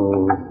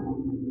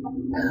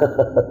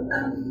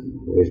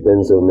 there's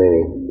been so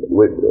many.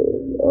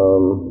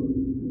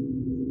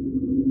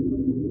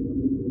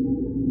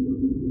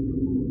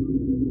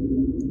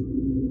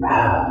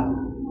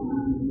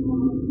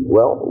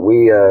 Well,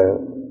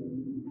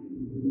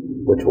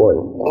 which one?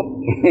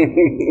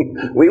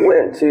 We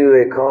went to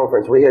a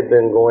conference. We had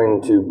been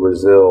going to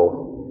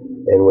Brazil,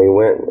 and we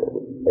went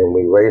and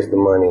we raised the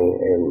money,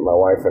 and my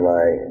wife and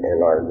I,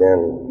 and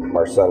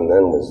our son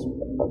then was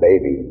a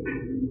baby,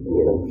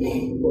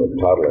 or a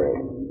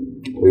toddler.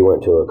 We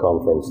went to a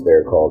conference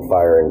there called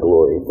Fire and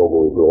Glory,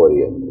 Fogo e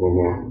Gloria,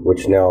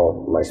 which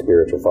now my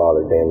spiritual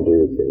father, Dan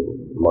Duke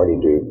and Marty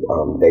Duke,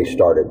 they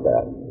started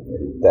that.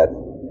 And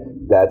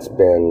that's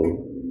been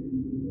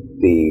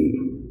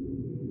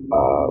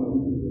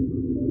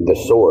the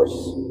source,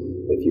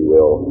 if you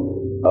will,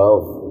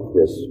 of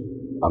this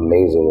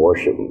amazing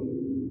worship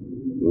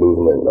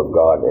movement of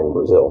God in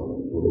Brazil.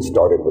 It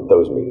started with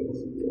those meetings,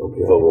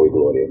 Fogo e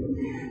Gloria.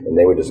 And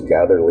they would just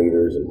gather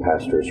leaders and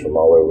pastors from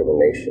all over the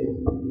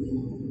nation.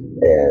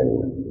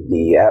 And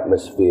the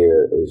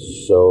atmosphere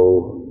is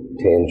so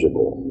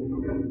tangible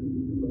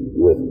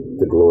with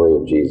the glory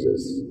of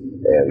Jesus.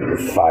 And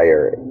the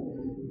fire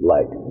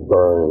like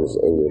burns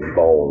in your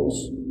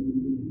bones.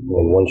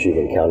 And once you've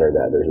encountered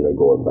that, there's no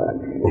going back.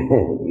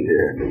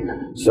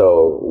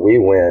 So we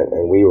went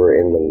and we were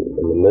in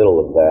the middle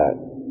of that,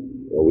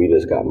 and we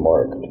just got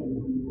marked.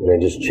 And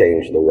it just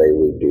changed the way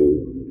we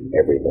do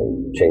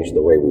everything, changed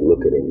the way we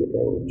look at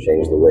everything,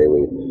 changed the way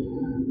we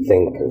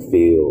think or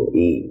feel,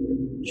 eat,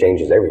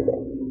 changes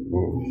everything.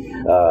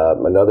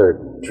 Another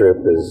trip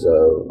is,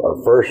 our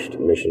first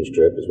missions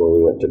trip is when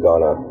we went to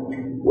Ghana,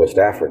 West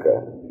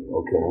Africa.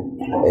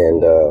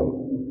 And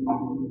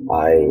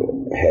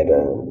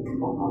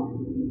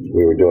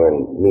we were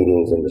doing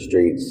meetings in the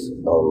streets,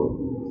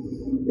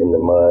 in the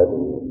mud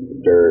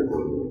and dirt.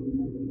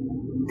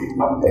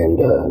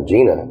 And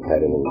Gina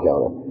had an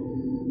encounter.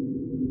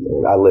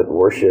 And I led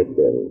worship,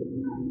 and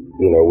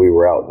we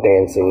were out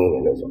dancing,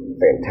 and it was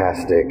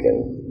fantastic.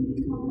 And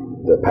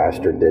the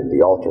pastor did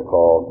the altar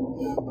call.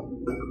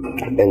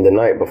 And the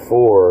night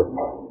before,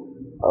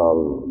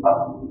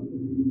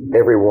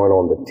 everyone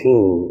on the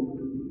team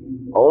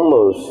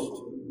almost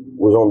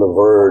was on the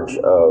verge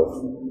of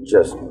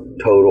just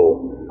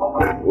total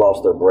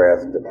lost their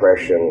breath,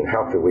 depression.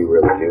 How could we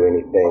really do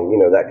anything?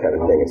 That kind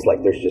of thing. It's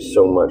like there's just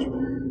so much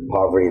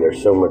poverty,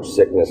 there's so much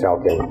sickness.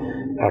 How can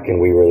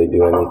we really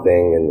do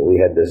anything? And we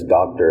had this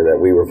doctor that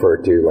we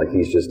refer to like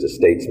he's just a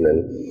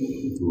statesman.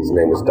 His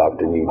name is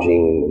Dr.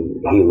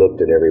 Eugene. And he looked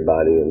at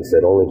everybody and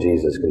said, only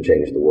Jesus can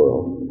change the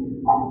world.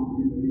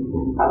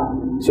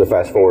 So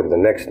fast forward to the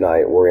next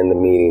night, we're in the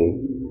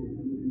meeting,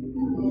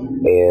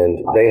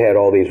 and they had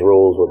all these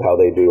rules with how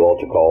they do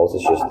altar calls.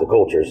 It's just the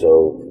culture.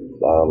 So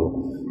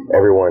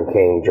everyone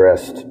came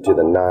dressed to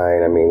the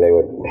nine. I mean, they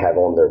would have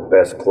on their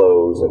best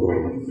clothes,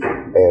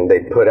 and they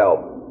put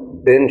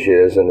out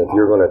benches. And if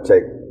you're going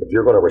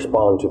to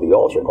respond to the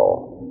altar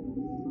call,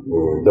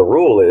 the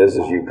rule is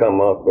you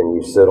come up and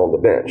you sit on the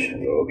bench.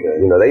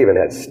 They even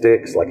had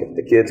sticks. Like if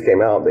the kids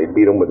came out, they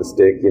beat them with a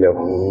stick.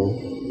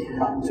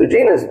 So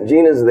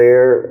Gina's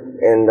there,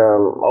 and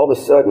all of a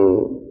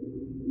sudden,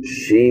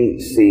 she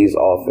sees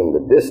off in the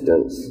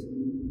distance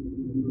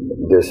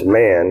this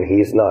man.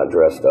 He's not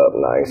dressed up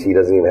nice. He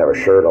doesn't even have a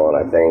shirt on,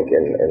 I think,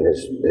 and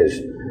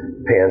his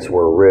pants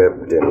were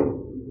ripped.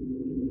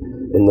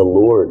 And the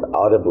Lord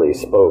audibly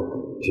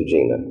spoke to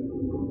Gina.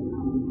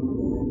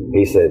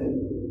 He said,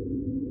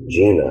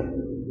 Gina.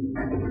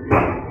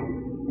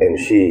 And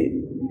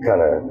she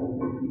kind of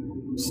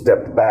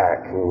stepped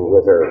back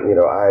with her,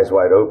 eyes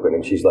wide open,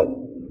 and she's like,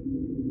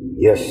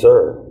 yes,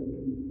 sir.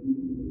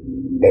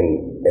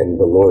 And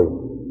the Lord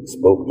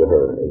spoke to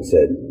her and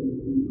said,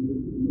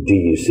 do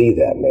you see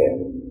that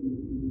man?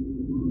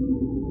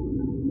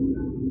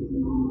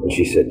 And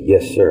she said,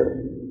 yes,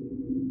 sir.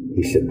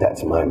 He said,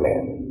 that's my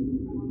man.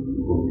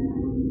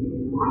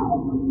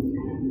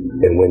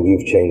 And when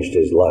you've changed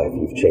his life,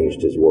 you've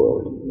changed his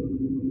world.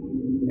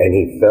 And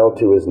he fell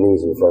to his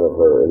knees in front of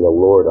her, and the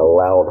Lord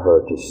allowed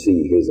her to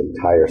see his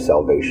entire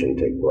salvation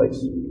take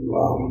place.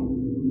 Wow.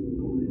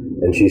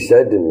 And she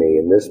said to me,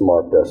 and this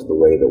marked us the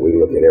way that we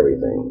look at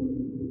everything.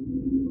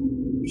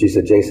 She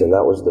said, Jason,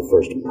 that was the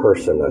first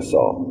person I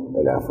saw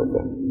in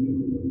Africa.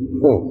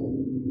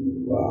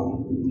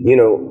 Wow. You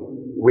know,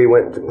 we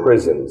went to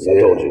prisons, I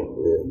told you.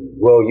 Yeah.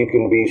 Well, you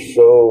can be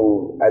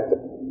so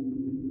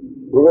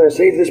we're going to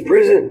save this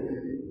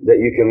prison, that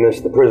you can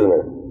miss the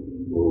prisoner.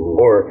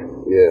 Or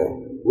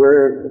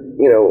where,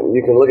 you know,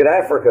 you can look at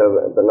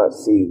Africa but not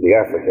see the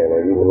African,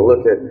 or you can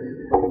look at,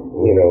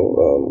 you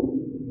know,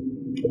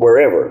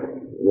 wherever,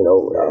 you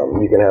know,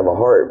 you can have a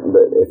heart,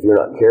 but if you're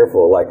not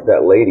careful, like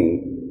that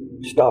lady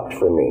stopped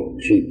for me.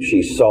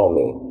 She saw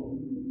me,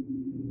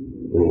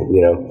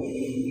 you know,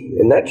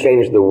 and that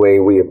changed the way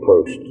we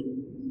approached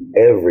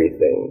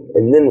everything.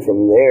 And then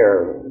from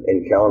there,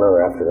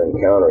 encounter after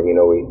encounter, you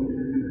know,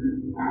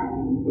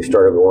 we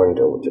started going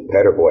to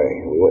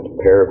Paraguay. We went to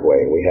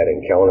Paraguay. We had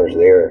encounters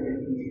there.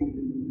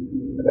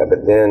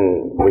 But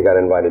then we got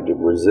invited to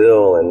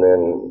Brazil, and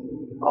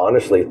then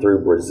honestly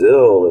through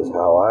Brazil is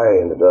how I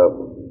ended up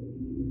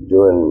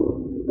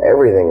doing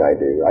everything I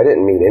do. I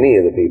didn't meet any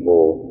of the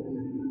people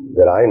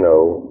that I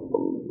know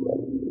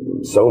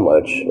so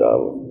much,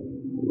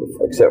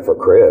 except for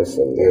Chris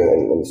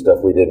and stuff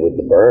we did with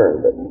the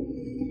Burn. But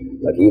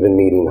like even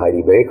meeting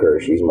Heidi Baker,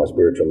 she's my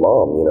spiritual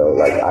mom, you know,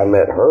 like I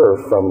met her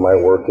from my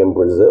work in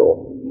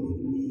Brazil.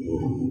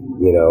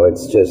 You know,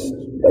 it's just,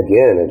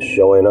 again, it's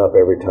showing up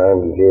every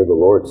time you hear the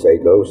Lord say,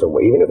 go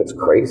somewhere, even if it's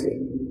crazy.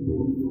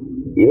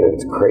 Even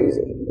if it's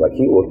crazy. Like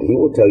he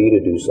will tell you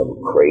to do some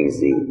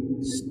crazy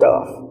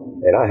stuff.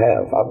 And I've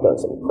done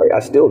some crazy, I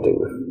still do.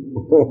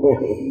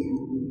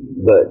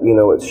 But, you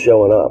know, it's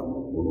showing up.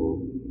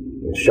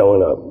 It's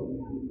showing up.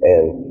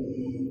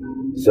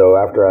 And so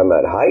after I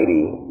met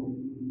Heidi,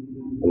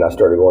 and I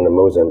started going to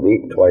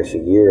Mozambique twice a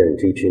year and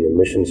teaching in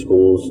mission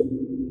schools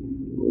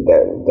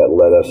that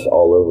led us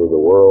all over the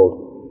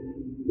world.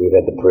 We've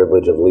had the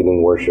privilege of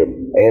leading worship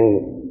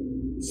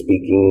and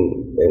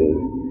speaking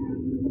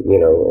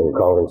in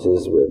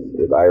conferences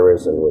with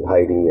Iris and with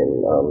Heidi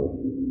and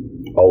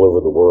all over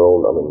the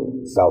world. I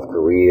mean, South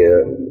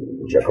Korea,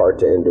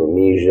 Jakarta,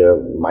 Indonesia,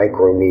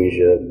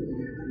 Micronesia.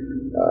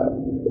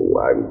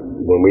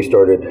 When we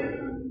started,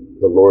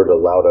 the Lord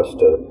allowed us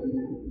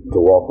to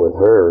walk with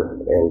her,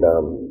 and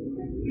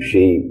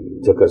she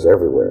took us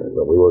everywhere.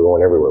 We were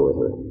going everywhere with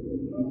her,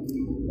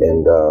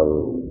 and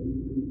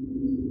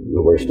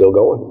we're still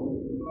going.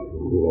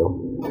 You know.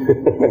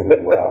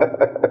 Wow,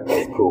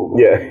 that's cool.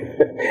 Yeah,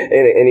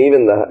 and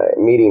even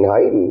meeting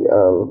Heidi,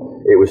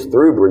 it was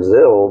through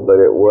Brazil, but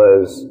it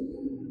was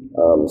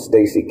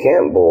Stacy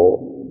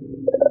Campbell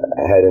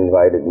had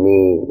invited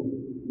me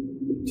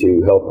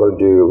to help her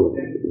do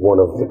one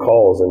of the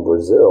calls in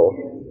Brazil.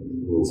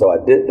 So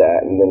I did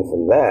that, and then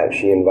from that,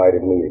 she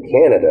invited me to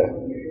Canada.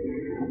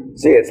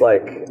 See, it's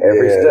like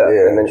every step.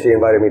 Yeah. And then she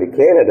invited me to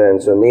Canada, and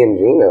so me and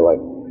Gina,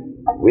 like,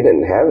 we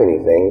didn't have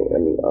anything,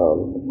 and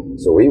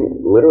so we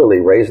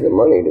literally raised the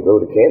money to go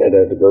to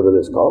Canada to go to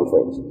this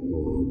conference.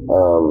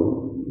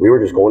 We were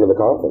just going to the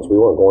conference. We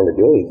weren't going to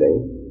do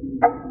anything.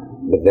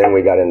 But then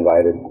we got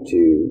invited to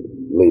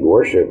lead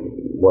worship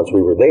once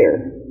we were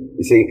there.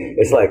 You see,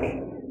 it's like,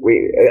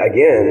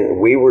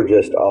 we were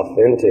just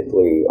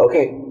authentically,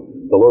 okay,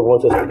 the Lord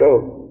wants us to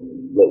go.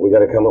 But we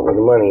got to come up with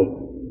the money,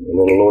 and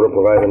then the Lord will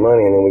provide the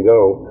money, and then we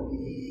go.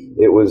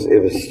 It was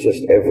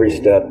just every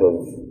step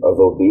of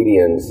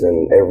obedience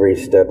and every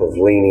step of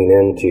leaning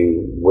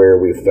into where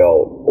we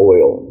felt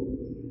oil.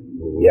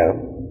 Yeah,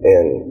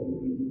 and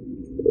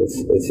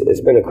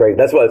it's been a crazy.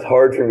 That's why it's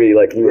hard for me.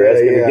 Like you were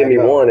asking to give me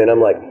one, and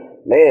I'm like,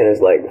 man, it's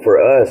like for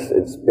us,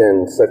 it's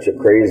been such a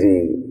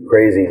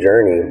crazy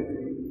journey.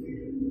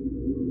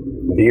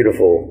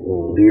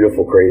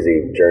 Beautiful,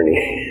 crazy journey.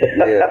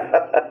 Yeah.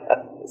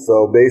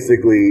 So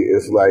basically,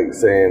 it's like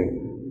saying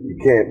you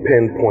can't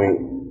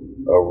pinpoint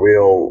a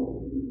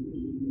real,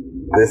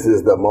 this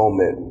is the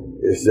moment.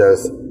 It's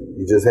just,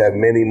 you just have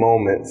many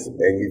moments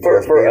and you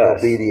just be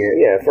obedient.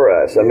 Yeah, for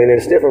us. I mean,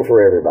 it's different for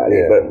everybody,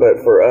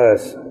 but for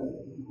us,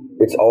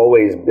 it's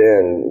always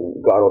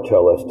been, God will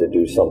tell us to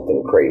do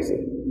something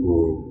crazy.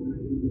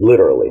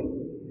 Literally.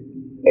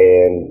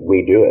 And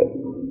we do it.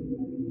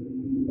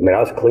 I mean, I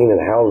was cleaning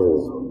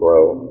houses,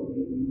 bro.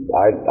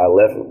 I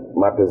left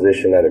my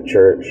position at a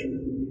church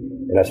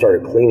and I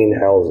started cleaning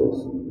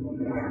houses.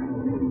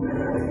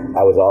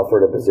 I was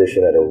offered a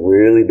position at a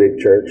really big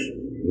church.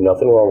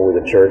 Nothing wrong with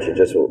the church. It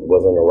just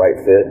wasn't the right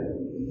fit.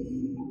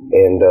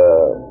 And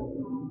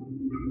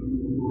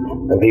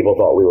people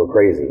thought we were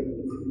crazy.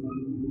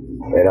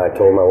 And I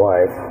told my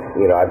wife,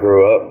 you know, I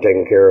grew up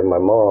taking care of my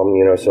mom,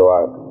 you know,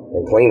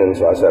 and cleaning.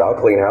 So I said, I'll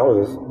clean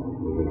houses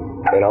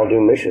and I'll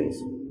do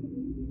missions.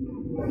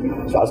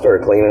 So I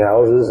started cleaning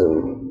houses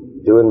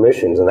and doing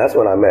missions. And that's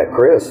when I met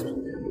Chris.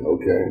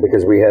 Okay.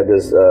 Because we had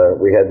this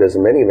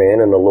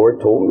minivan, and the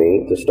Lord told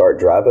me to start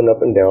driving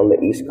up and down the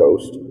East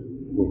Coast.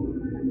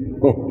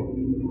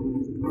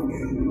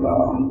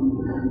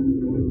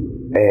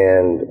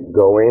 And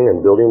going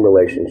and building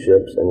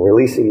relationships and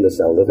releasing the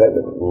sound of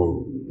heaven.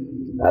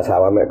 That's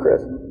how I met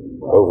Chris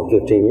over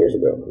 15 years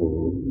ago.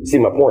 See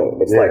my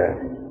point? It's like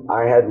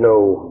I had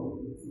no.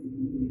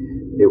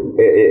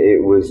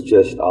 It was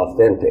just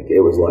authentic.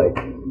 It was like,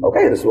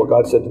 okay, this is what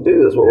God said to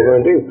do. This is what we're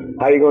going to do.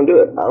 How are you going to do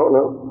it? I don't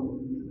know.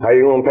 How are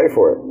you going to pay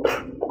for it?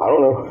 I I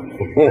don't know.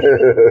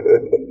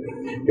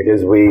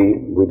 Because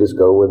we just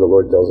go where the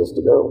Lord tells us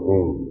to go.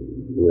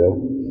 You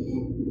know?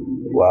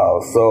 Wow.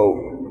 So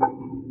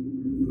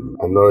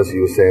I noticed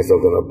you were saying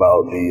something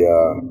about the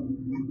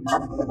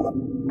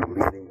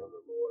leading of the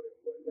Lord and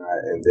whatnot,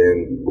 and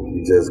then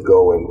you just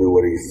go and do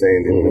what He's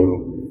saying to do.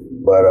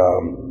 But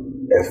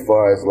as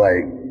far as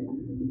like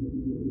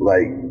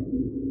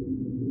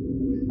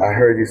I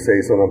heard you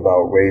say something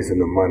about raising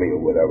the money or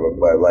whatever.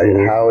 But like,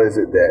 how is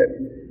it that?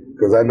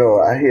 Because I know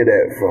I hear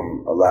that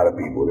from a lot of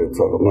people that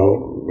talk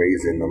about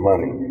raising the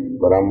money.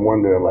 But I'm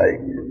wondering, like,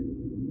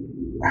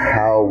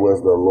 how was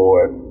the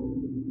Lord?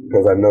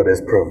 Because I know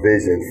there's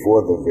provision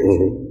for the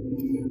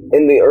vision.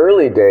 In the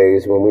early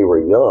days when we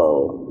were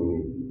young,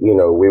 you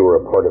know, we were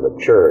a part of a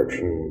church,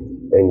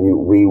 and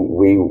we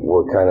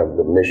were kind of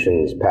the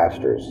missions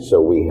pastors.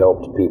 So we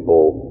helped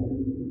people,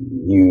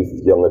 youth,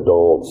 young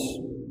adults,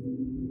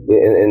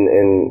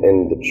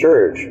 in the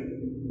church,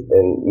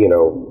 and you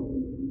know,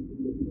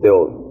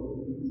 they'll,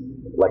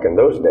 like in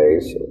those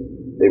days,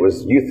 it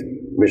was youth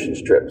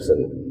missions trips,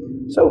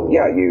 and so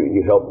yeah,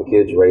 you help the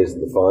kids raise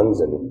the funds,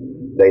 and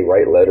they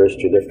write letters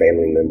to their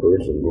family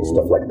members and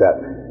stuff like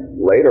that.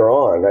 Later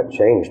on, that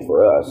changed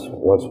for us.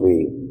 Once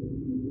we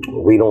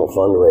don't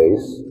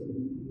fundraise,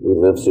 we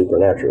live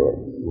supernaturally.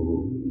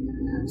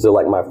 So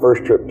like my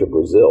first trip to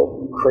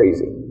Brazil,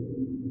 crazy.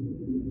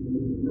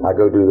 I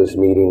go do this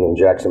meeting in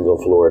Jacksonville,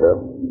 Florida,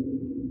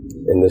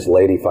 and this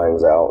lady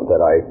finds out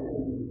that I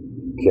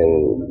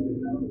can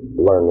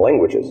learn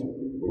languages.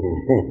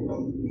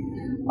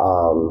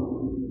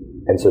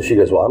 And so she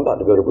goes, well, I'm about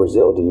to go to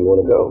Brazil. Do you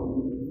want to go?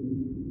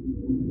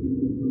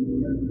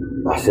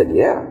 I said,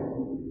 yeah.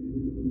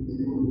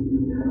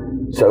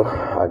 So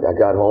I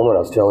got home and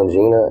I was telling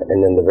Gina,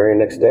 and then the very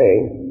next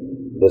day,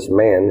 this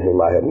man whom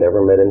I had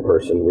never met in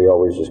person, we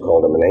always just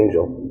called him an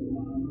angel,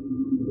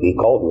 he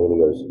called me and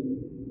he goes,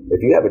 if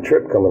you have a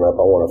trip coming up,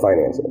 I want to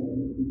finance it.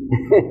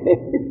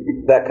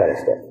 That kind of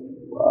stuff.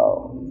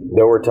 Wow.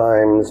 There were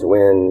times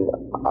when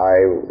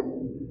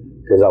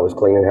because I was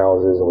cleaning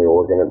houses and we were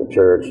working at the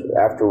church,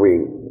 after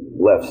we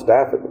left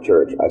staff at the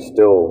church, I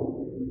still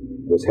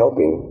was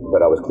helping,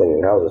 but I was cleaning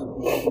houses.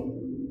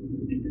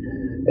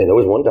 And there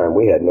was one time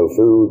we had no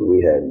food, we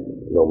had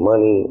no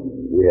money,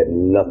 we had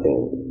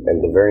nothing.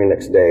 And the very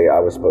next day, I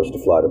was supposed to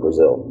fly to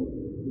Brazil.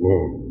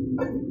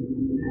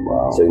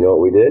 Wow. So you know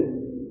what we did?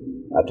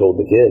 I told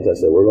the kids, I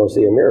said, we're going to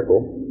see a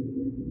miracle.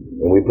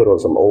 And we put on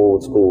some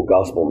old school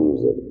gospel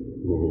music.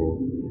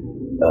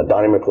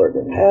 Donnie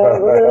McClurkin.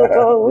 Have a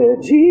talk with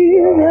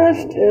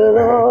Jesus till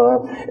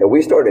all. And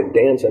we started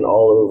dancing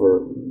all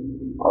over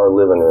our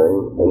living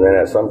room. And then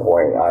at some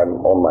point,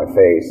 I'm on my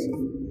face.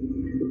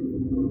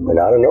 And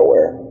out of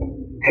nowhere,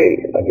 hey,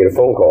 I get a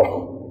phone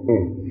call.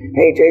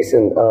 Hey,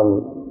 Jason, I'm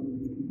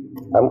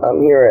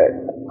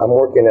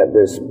working at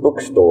this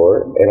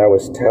bookstore, and I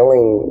was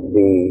telling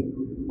the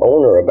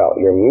owner about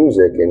your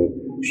music, and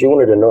she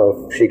wanted to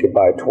know if she could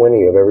buy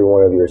 20 of every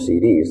one of your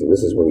CDs. And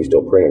this is when you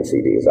still printed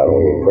CDs. I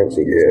don't even print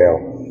CDs now.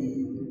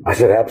 I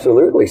said,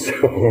 absolutely. So,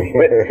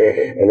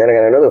 and then I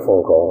got another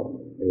phone call,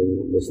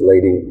 and this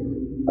lady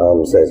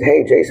says,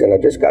 hey, Jason, I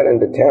just got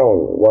into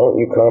town. Why don't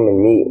you come and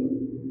meet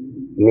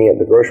me at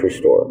the grocery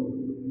store?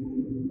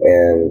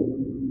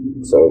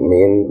 And so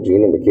me and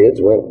Gina and the kids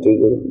went to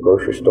the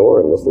grocery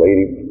store, and this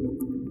lady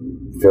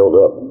filled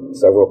up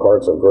several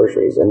carts of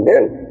groceries. And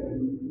then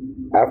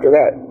after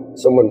that,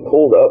 someone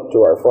pulled up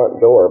to our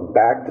front door,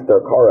 backed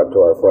their car up to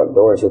our front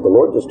door, and said, the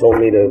Lord just told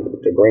me to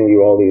bring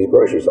you all these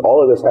groceries.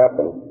 All of this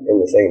happened in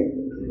the same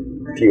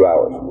few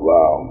hours.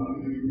 Wow.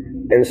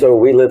 And so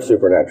we live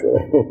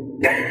supernaturally.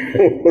 Yeah,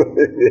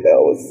 I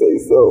would say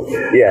so.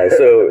 Yeah,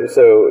 so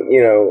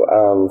you know,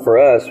 for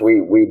us,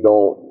 we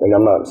don't, and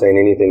I'm not saying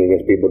anything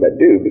against people that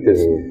do,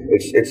 because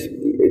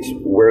it's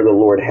where the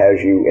Lord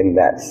has you in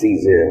that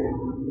season.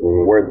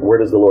 Where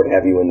does the Lord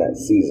have you in that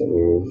season?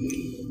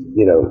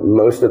 You know,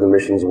 most of the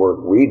missions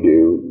work we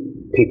do,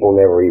 people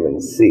never even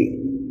see.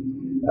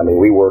 I mean,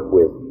 we work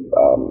with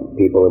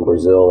people in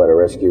Brazil that are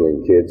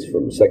rescuing kids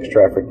from sex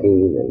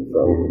trafficking and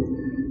from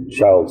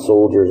child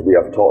soldiers. We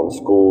have taught in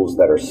schools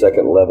that are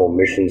second-level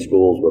mission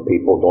schools where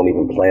people don't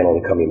even plan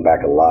on coming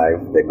back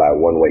alive. They buy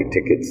one-way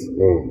tickets.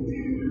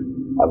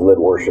 I've led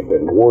worship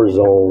in war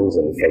zones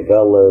and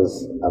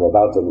favelas. I'm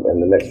about to, in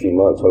the next few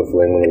months,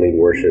 hopefully I'm going to lead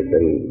worship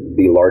in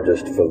the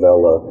largest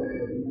favela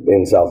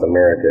in South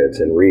America. It's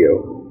in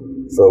Rio.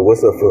 So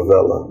what's a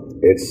favela?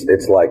 It's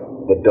like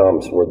the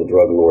dumps where the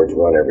drug lords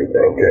run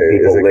everything. Okay,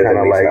 people is it kind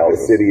of like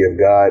houses. The city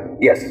of God?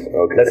 Yes,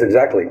 okay. That's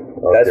exactly.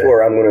 Okay. That's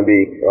where I'm going to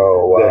be.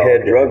 Oh, wow. The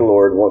head drug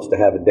lord wants to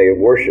have a day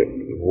of worship.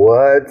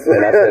 What?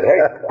 And I said,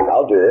 hey,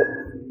 I'll do it.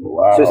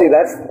 Wow. So see,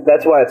 that's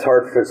why it's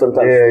hard for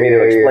sometimes for me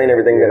to explain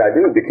everything that I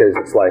do, because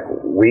it's like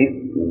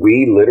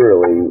we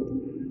literally,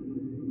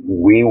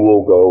 we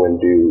will go and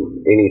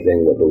do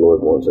anything that the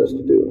Lord wants us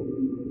to do.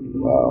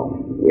 Wow.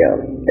 Yeah.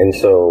 And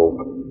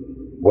so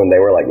when they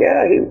were like,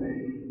 yeah, he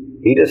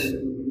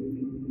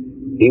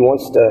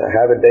wants to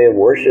have a day of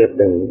worship,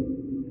 and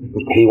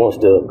he wants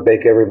to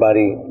bake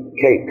everybody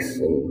cakes,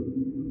 and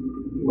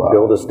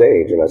build a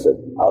stage. And I said,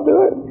 I'll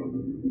do it.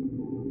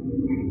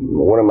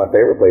 One of my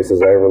favorite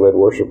places I ever led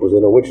worship was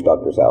in a witch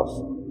doctor's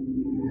house.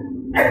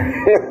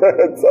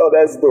 Tell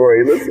that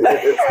story. Listen.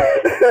 I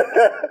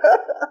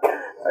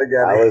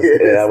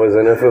was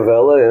in a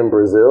favela in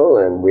Brazil,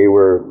 and we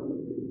were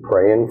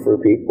praying for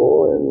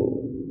people and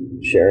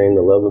sharing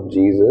the love of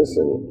Jesus,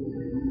 and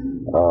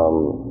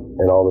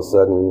all of a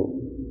sudden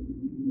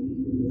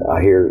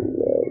I hear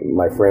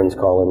my friends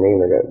calling me,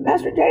 and they go,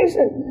 Pastor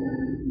Jason,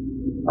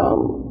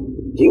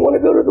 do you want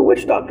to go to the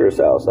witch doctor's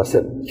house? I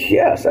said,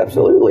 yes,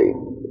 absolutely,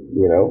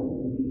 you know.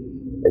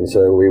 And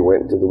so we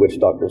went to the witch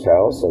doctor's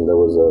house, and there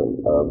was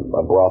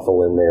a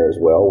brothel in there as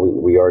well.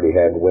 We already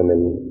had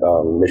women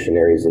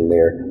missionaries in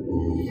there,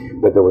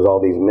 but there was all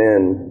these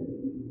men,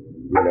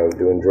 you know,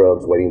 doing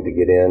drugs, waiting to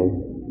get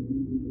in.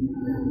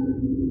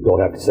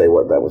 Don't have to say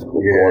what that was going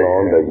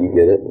on, but you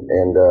get it.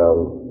 And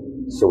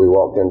so we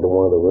walked into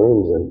one of the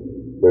rooms, and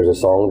there's a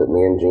song that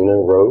me and Gina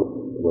wrote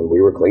when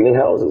we were cleaning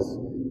houses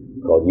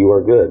called "You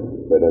Are Good,"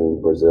 but in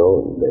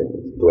Brazil,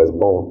 Tu És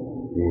Bom.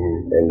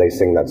 Mm-hmm. And they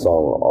sing that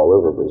song all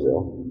over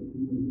Brazil.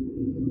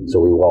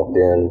 So we walked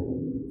in.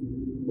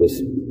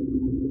 This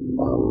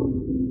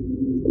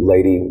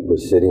lady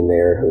was sitting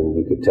there whom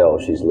you could tell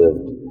she's lived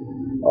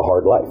a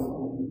hard life.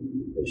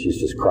 And she's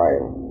just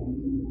crying.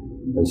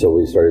 And so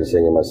we started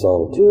singing my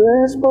song, Tu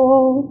és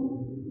bom,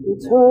 e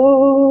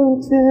todo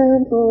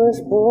tempo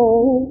és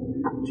bom,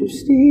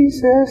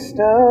 justiça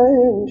está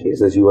em. She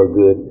says, you are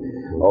good.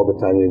 All the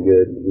time you're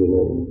good. You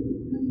know,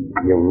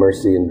 your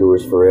mercy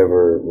endures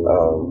forever.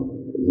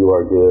 You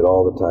are good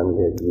all the time.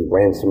 You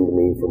ransomed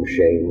me from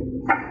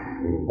shame.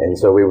 And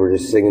so we were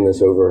just singing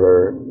this over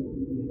her,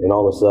 and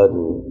all of a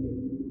sudden,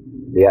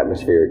 the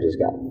atmosphere just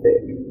got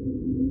thick,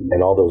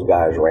 and all those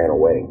guys ran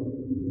away.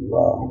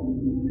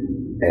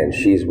 And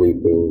she's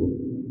weeping.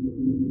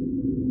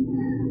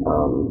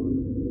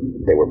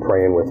 They were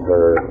praying with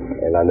her,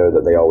 and I know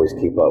that they always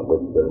keep up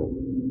with the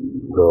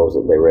girls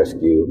that they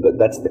rescue, but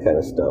that's the kind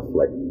of stuff,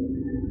 like,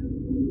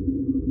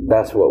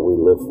 that's what we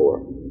live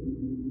for.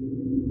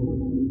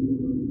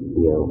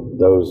 You know,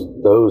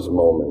 those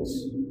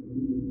moments,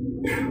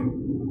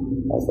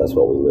 that's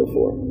what we live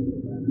for.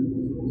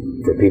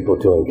 For people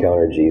to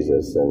encounter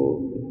Jesus,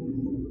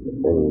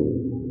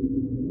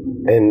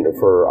 and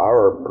for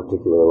our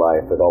particular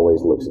life, it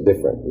always looks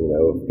different. You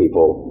know, if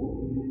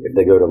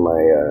they go to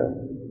my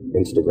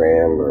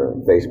Instagram or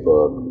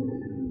Facebook,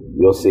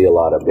 you'll see a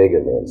lot of big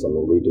events. I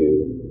mean,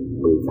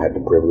 we've had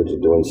the privilege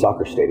of doing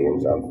soccer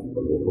stadiums.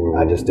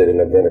 I just did an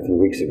event a few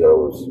weeks ago.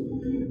 It was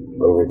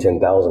over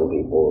 10,000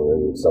 people,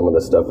 and some of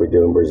the stuff we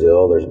do in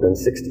Brazil, there's been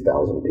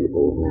 60,000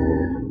 people.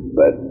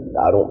 But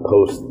I don't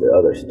post the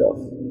other stuff.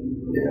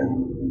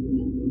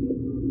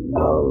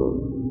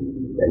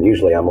 And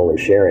usually I'm only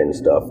sharing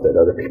stuff that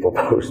other people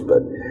post,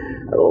 but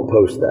I don't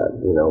post that,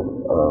 you know,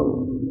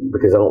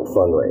 because I don't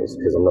fundraise,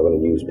 because I'm not going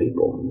to use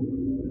people.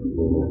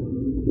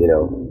 You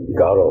know,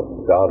 God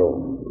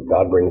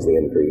brings the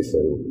increase,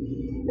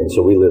 and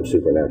so we live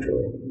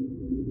supernaturally.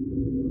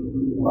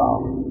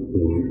 Wow.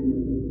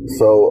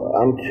 So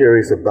I'm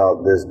curious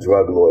about this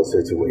drug lord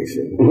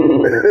situation.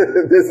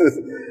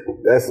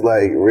 That's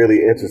like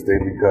really interesting,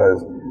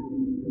 because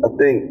I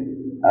think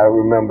I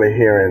remember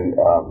hearing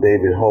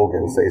David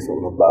Hogan say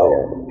something about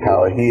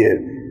how he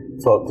had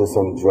talked to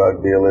some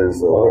drug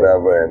dealers or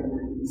whatever, and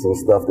some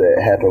stuff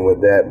that happened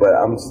with that. But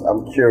I'm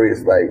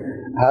curious, like,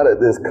 how did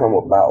this come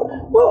about?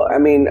 Well, I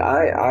mean,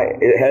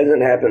 it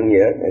hasn't happened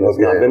yet, and it's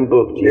not been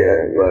booked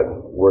yet, but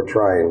we're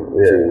trying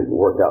to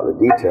work out the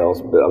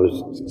details. But I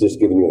was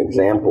just giving you an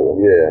example.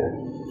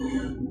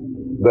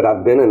 But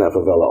I've been in that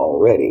favela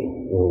already.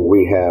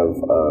 We have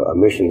a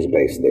missions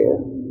base there,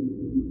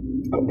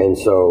 and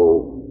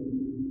so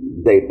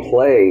they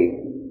play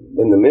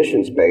in the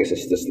missions base.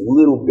 It's this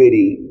little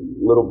bitty,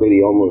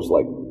 almost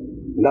like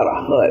not a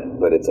hut,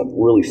 but it's a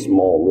really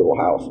small little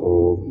house.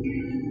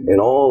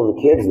 And all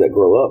the kids that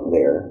grow up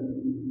there,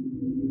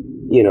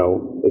 you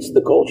know, it's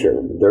the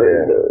culture.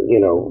 They're you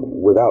know,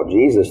 without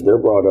Jesus, they're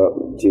brought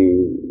up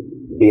to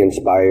be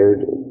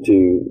inspired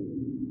to.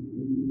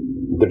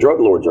 The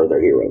drug lords are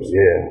their heroes.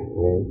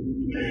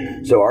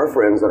 So our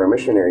friends that are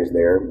missionaries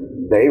there,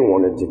 they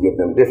wanted to give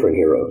them different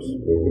heroes.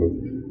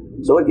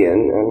 So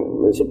again,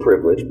 and it's a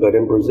privilege, but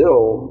in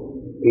Brazil,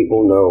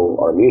 people know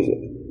our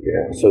music.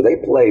 So they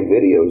play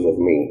videos of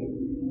me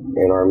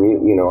and our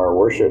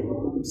worship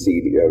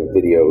CD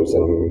videos,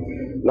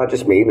 and not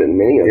just me, but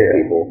many other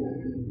people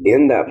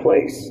in that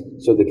place.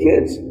 So the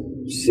kids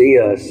see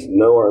us,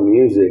 know our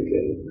music,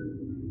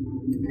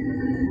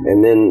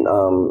 and then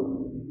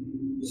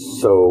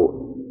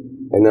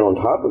and then on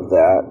top of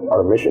that,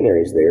 our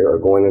missionaries there are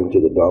going into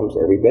the dumps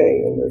every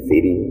day, and they're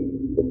feeding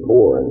the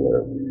poor, and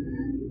they're,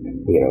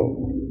 you know,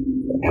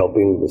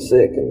 helping the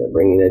sick, and they're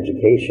bringing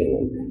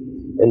education,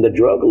 and the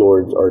drug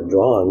lords are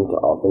drawn to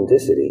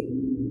authenticity.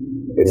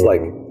 It's like,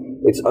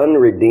 it's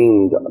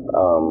unredeemed.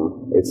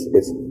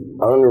 It's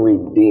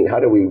unredeemed. How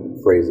do we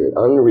phrase it?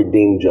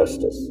 Unredeemed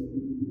justice.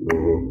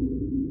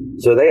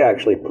 So they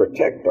actually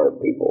protect our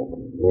people.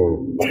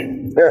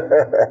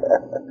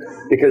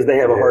 Because they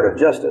have a heart of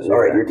justice. All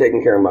right, you're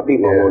taking care of my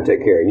people, I'm going to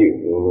take care of you.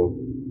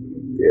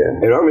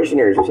 Yeah. And our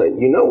missionaries will say,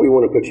 we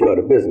want to put you out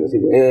of business.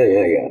 He's like,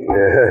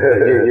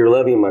 yeah. You're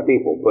loving my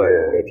people, but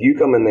if you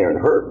come in there and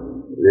hurt,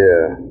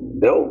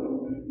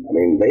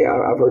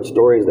 I've heard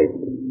stories, they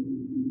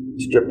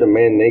stripped a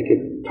man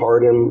naked,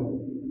 tarred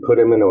him, put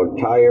him in a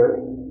tire,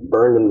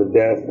 burned him to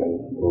death, and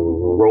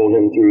rolled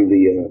him through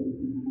the,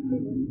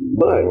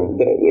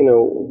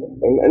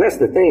 and that's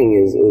the thing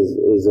is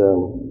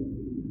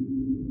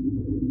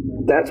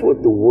that's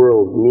what the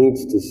world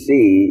needs to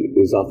see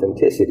is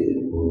authenticity.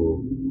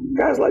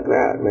 Guys like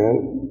that,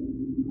 man,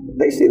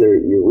 they see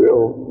you're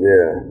real.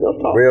 Yeah, they'll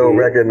talk real, to you.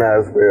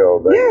 Recognize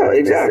real. Yeah,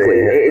 exactly.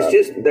 It's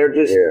just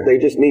they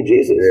just need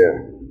Jesus.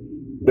 Yeah,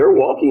 they're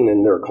walking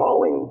in their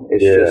calling.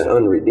 It's just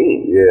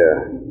unredeemed.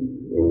 Yeah.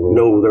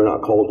 No, they're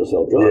not called to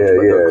sell drugs,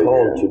 but they're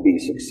called to be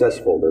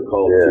successful. They're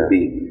called to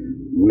be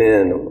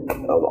men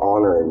of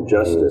honor and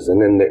justice,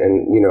 and then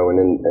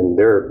in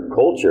their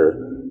culture,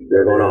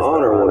 they're going to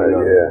honor one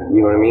another. Yeah.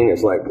 You know what I mean?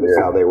 It's like it's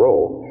how they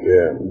roll.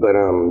 Yeah. But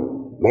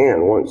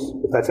man,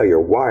 if that's how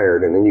you're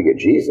wired, and then you get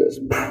Jesus,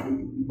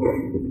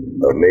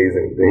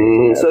 amazing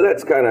thing. So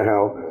that's kind of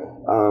how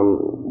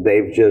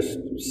they've just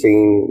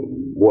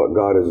seen what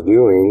God is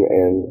doing,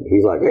 and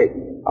He's like, hey,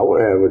 I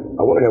want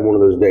to have one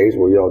of those days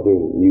where y'all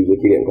do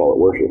music. He didn't call it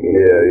worship.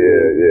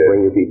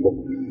 Bring your people.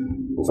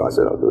 And so I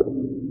said, I'll do it.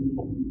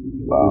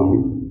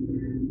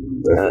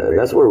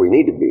 That's where we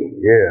need to be.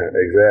 Yeah,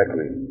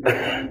 exactly.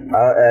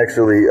 I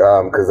actually,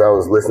 because I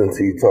was listening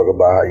to you talk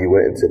about how you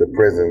went into the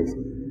prisons,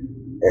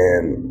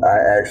 and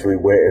I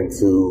actually went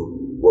into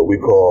what we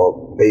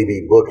call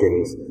baby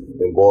bookings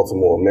in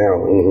Baltimore,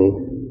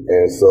 Maryland.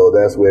 And so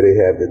that's where they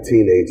have the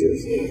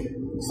teenagers.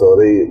 So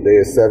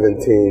they're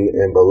 17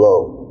 and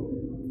below.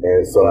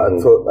 And so I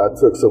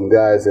took some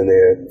guys in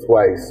there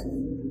twice,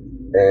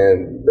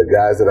 and the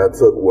guys that I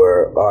took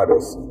were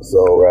artists.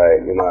 So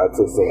I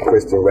took some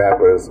Christian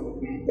rappers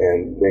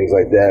and things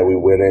like that. We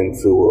went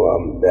into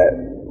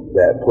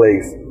that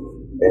place,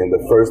 and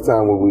the first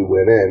time when we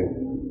went in,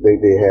 I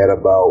think they had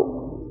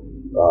about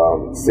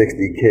 60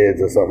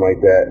 kids or something like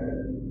that.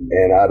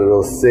 And out of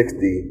those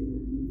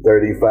 60,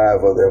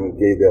 35 of them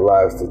gave their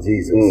lives to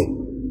Jesus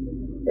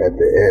at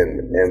the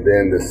end. And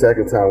then the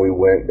second time we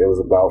went, it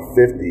was about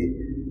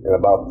 50. And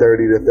about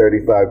 30 to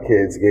 35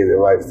 kids gave their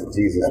lives to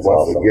Jesus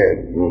once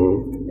again.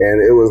 And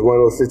it was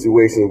one of those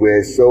situations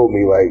where it showed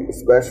me, like,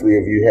 especially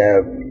if you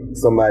have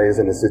somebody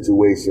that's in a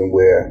situation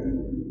where,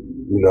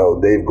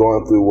 they've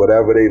gone through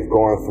whatever they've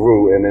gone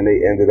through, and then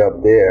they ended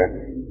up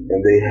there, and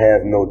they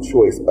have no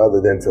choice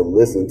other than to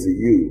listen to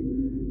you.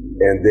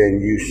 And then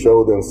you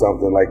show them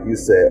something, like you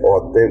said,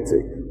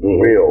 authentic,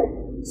 real,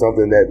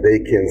 something that they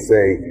can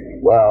say,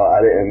 wow, I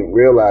didn't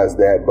realize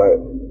that,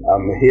 but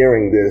I'm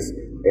hearing this,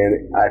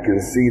 and I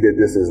can see that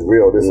this is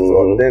real, this is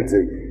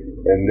authentic,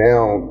 and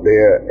now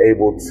they're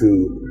able to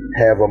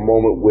have a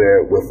moment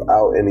where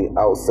without any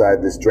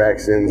outside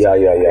distractions,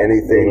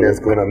 anything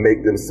that's going to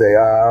make them say,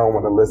 I don't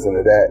want to listen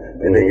to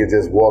that, and they can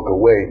just walk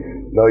away.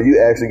 No,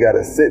 you actually got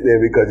to sit there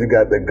because you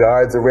got the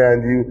guards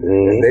around you,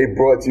 and they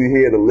brought you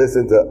here to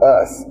listen to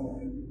us,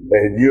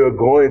 and we're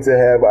going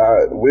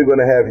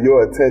to have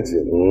your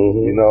attention,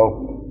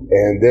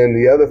 And then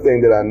the other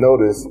thing that I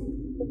noticed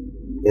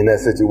in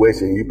that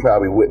situation, you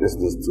probably witnessed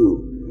this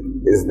too,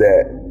 is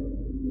that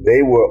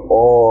they were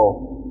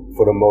all,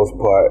 for the most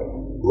part,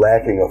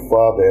 lacking a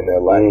father in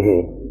their life.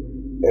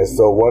 And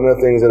so one of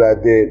the things that I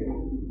did,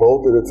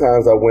 both of the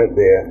times I went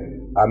there,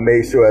 I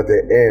made sure at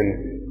the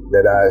end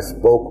that I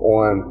spoke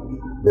on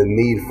the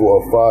need for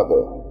a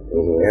father.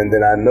 And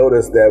then I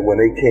noticed that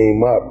when they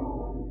came up,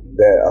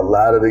 that a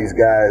lot of these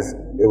guys,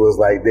 it was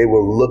like they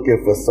were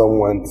looking for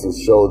someone to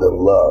show them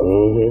love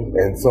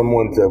and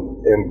someone to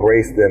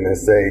embrace them and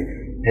say,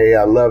 hey,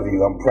 I love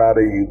you, I'm proud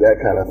of you, that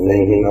kind of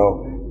thing,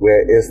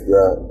 where it's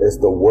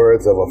the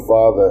words of a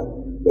father,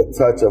 the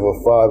touch of a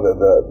father,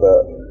 the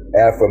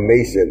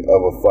affirmation of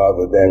a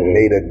father that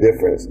made a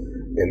difference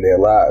in their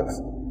lives,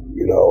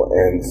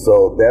 and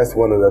so that's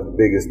one of the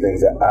biggest things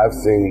that I've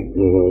seen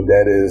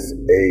that is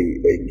a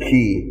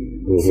key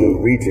to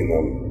reaching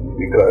them,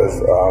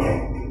 because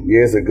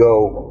years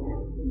ago,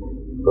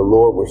 the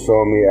Lord was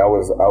showing me, I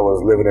was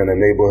living in a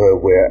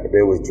neighborhood where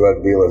there was drug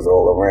dealers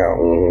all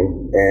around,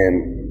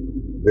 and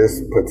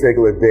this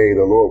particular day,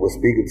 the Lord was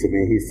speaking to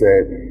me. He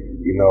said,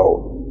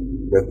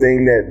 the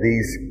thing that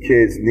these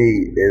kids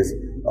need is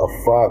a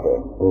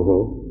father.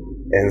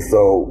 And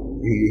so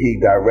he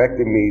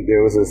directed me.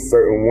 There was a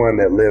certain one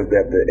that lived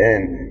at the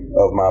end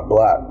of my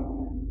block.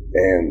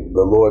 And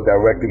the Lord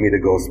directed me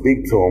to go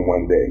speak to him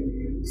one day.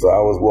 So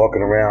I was walking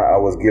around. I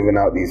was giving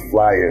out these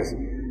flyers.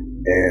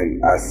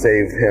 And I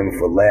saved him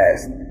for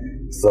last.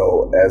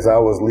 So as I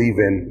was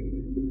leaving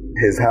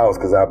his house,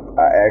 because I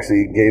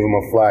actually gave him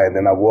a flyer, and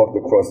then I walked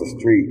across the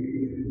street,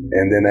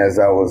 and then as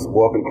I was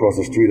walking across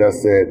the street, I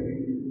said,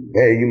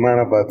 hey, you mind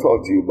if I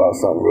talk to you about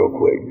something real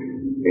quick?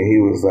 And he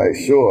was like,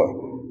 sure.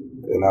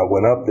 And I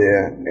went up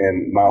there,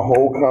 and my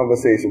whole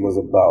conversation was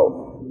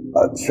about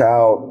a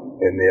child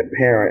and their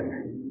parent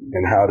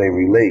and how they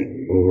relate.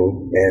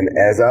 And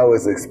as I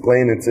was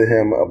explaining to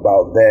him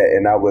about that,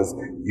 and I was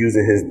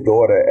using his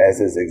daughter as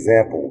his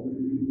example,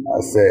 I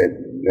said,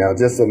 now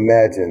just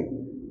imagine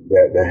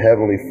that the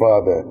Heavenly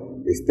Father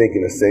is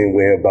thinking the same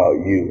way about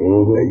you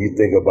that you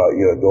think about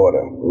your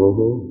daughter.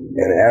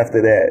 And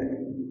after that,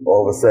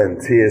 all of a sudden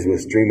tears were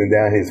streaming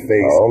down his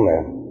face. Oh,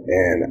 man.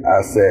 And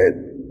I said,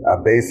 I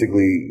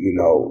basically,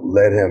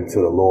 led him to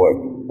the Lord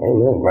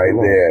right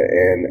there.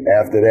 And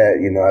after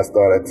that, I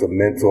started to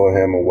mentor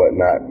him and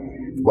whatnot.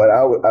 But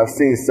I've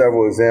seen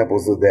several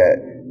examples of that.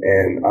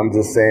 And I'm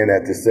just saying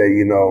that to say,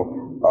 and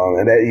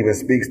that even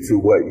speaks to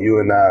what you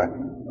and I,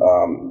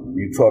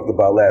 you talked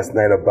about last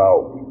night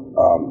about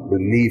the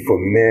need for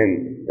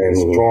men and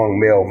strong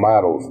male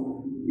models,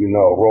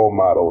 role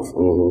models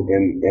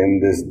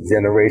in this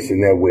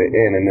generation that we're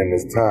in and in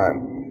this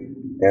time.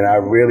 And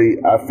I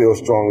feel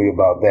strongly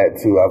about that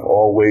too. I've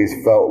always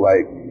felt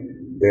like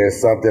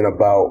there's something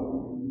about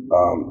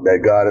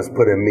that God has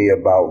put in me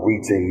about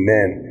reaching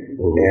men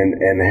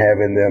and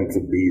having them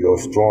to be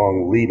those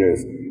strong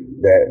leaders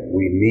that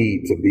we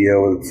need to be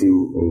able to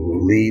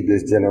lead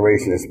this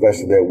generation,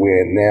 especially that we're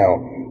in now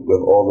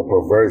with all the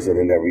perversion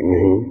and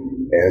everything.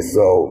 And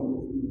so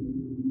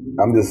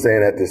I'm just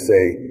saying that to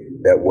say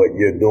that what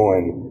you're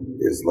doing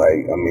is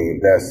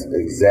that's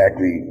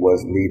exactly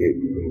what's needed,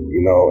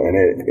 and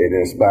it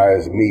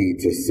inspires me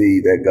to see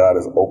that God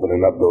is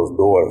opening up those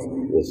doors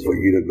for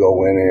you to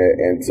go in there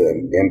and to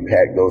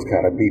impact those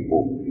kind of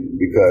people.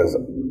 Because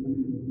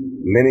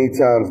many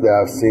times that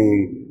I've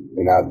seen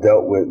and I've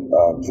dealt with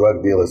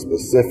drug dealers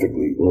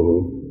specifically,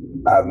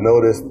 I've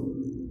noticed,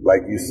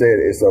 like you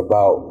said, it's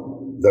about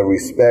the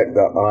respect,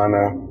 the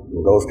honor,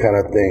 those kind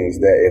of things,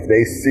 that if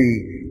they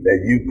see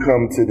that you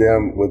come to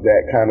them with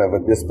that kind of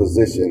a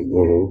disposition,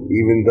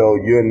 even though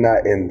you're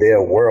not in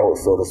their world,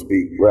 so to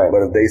speak,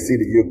 but if they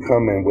see that you're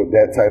coming with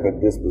that type of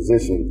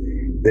disposition,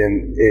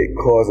 then it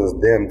causes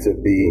them to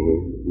be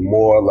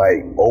more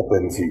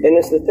open to you. And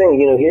it's the thing,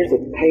 here's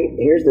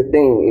the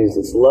thing is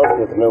it's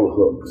love with no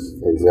hooks.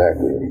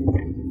 Exactly.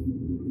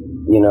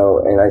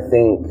 And I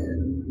think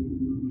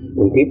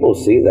when people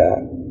see that,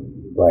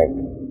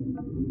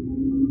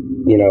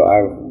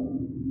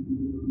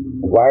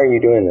 why are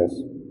you doing this?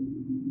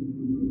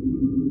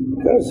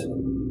 Because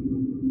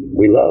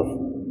we love.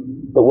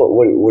 But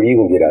what are you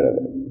going to get out of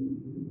it?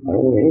 I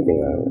don't want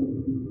anything out of it.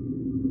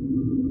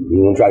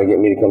 You going to try to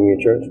get me to come to your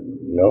church?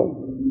 No.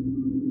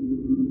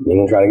 You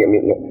going to try to get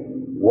me? No.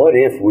 What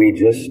if we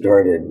just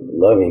started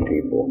loving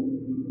people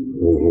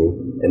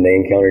and they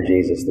encounter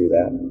Jesus through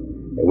that?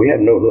 And we have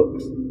no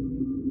hooks.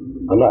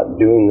 I'm not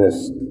doing this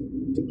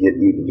to get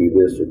you to do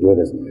this or do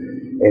this.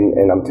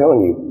 And I'm telling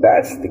you,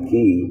 that's the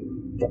key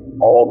to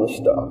all the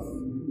stuff.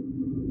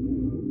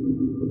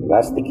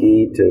 That's the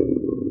key to,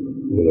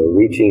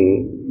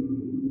 reaching,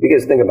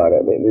 because think about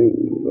it,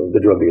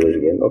 the drug dealers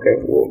again. Okay,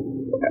 well,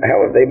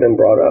 how have they been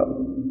brought up?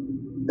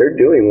 They're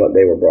doing what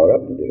they were brought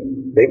up to do.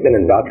 They've been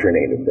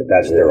indoctrinated that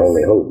that's their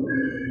only hope.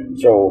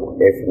 So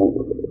if,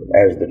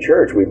 as the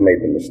church, we've made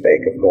the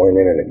mistake of going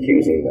in and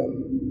accusing them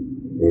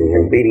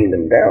and beating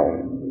them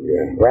down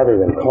rather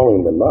than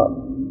calling them up.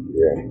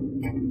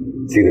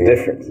 See the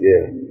difference?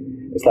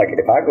 It's like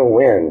if I go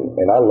in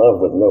and I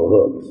love with no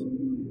hooks.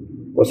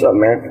 What's up,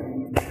 man?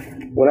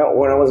 When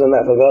I was in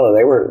that favela,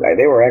 they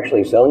were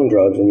actually selling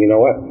drugs, and you know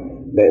what?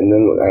 And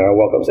I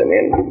walk up and say,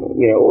 man,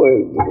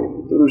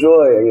 through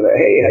joy,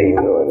 hey, how you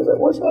doing? He's like,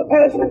 what's up,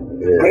 Pastor?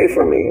 Pray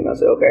for me. And I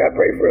said, okay, I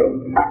pray for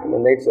him. And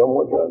then they'd sell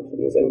more drugs.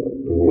 And they say,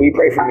 will you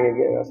pray for me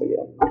again? I said,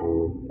 yeah.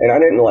 And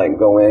I didn't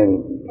go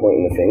in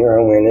pointing the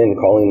finger. I went in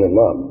calling them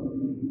up,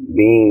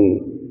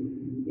 being.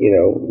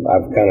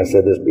 I've kind of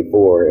said this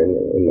before, and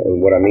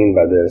what I mean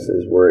by this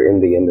is we're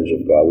in the image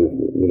of God.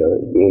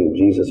 Being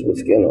Jesus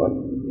with skin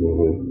on.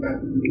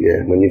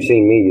 When you've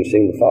seen me, you've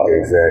seen the Father.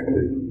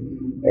 Exactly.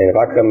 And if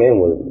I come in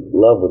with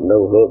love with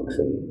no hooks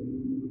and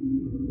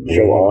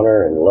show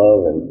honor and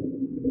love and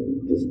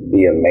just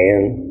be a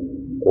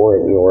man, or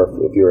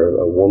if you're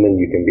a woman,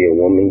 you can be a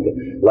woman.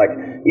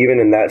 Even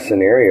in that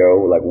scenario,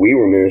 we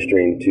were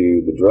ministering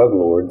to the drug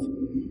lords,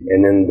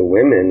 and then the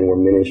women were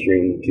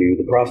ministering to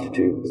the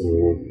prostitutes,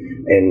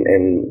 and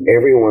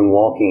everyone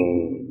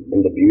walking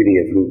in the beauty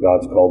of who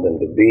God's called them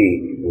to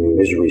be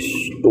is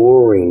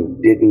restoring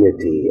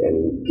dignity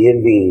and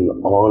giving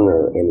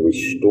honor and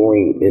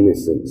restoring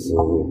innocence.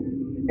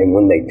 And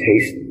when they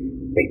taste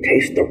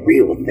the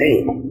real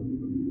thing.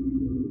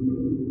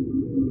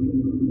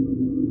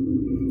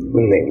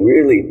 When they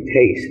really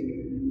taste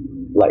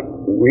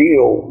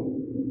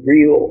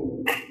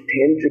real,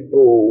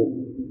 tangible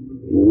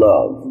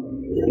love.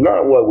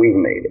 Not what we've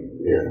made it.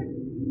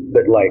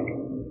 But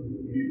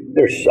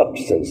there's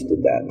substance to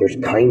that. There's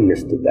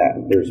kindness to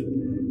that. There's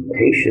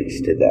patience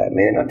to that.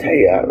 Man, I tell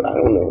you, I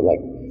don't know.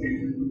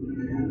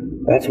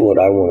 That's what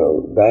I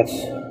want to.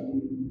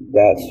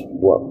 That's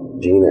what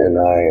Gina and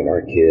I and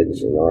our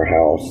kids and our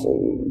house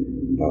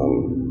and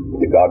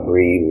the God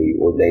breed. We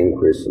ordained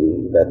Chris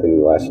and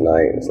Bethany last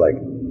night. It's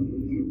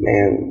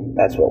man,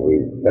 that's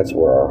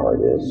where our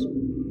heart is.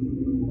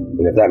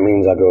 And if that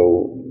means I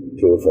go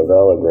to a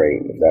favela,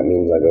 great. If that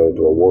means I go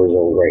to a war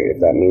zone, great. If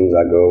that means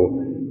I go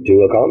to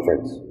a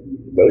conference.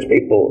 Those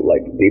people,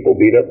 like, people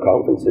beat up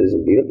conferences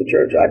and beat up the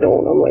church. I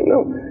don't. I'm like,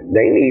 no,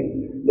 they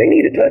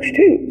need a touch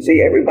too.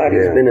 See,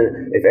 everybody's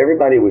if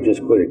everybody would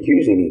just quit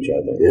accusing each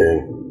other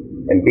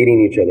and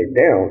beating each other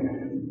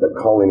down, but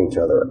calling each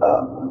other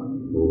up.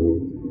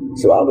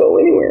 So I'll go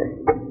anywhere.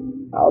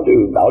 I'll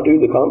do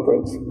the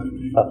conference.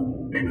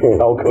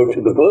 I'll go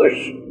to the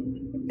bush.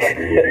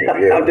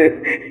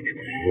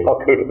 I'll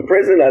go to the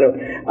prison. I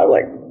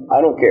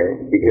don't care,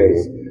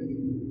 because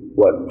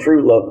what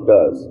true love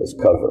does is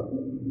cover.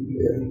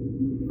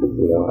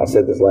 You know, I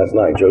said this last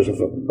night. Joseph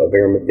of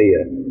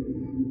Arimathea,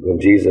 when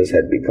Jesus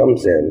had become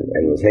sin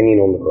and was hanging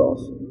on the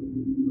cross,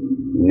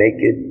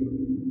 naked,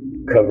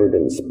 covered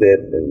in spit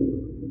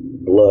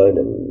and blood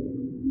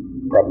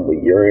and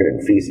probably urine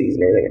and feces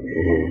and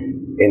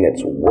everything, in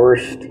its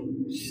worst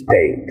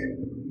state,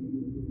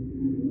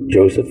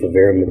 Joseph of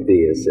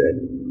Arimathea said,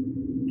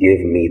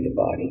 "Give me the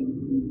body."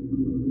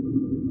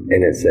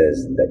 And it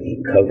says that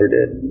he covered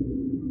it,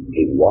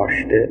 he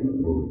washed it,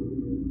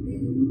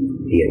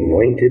 he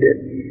anointed it,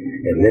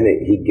 and then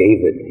he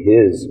gave it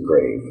his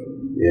grave.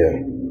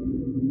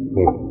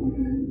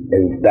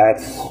 And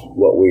that's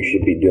what we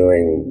should be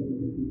doing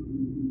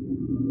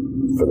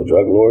for the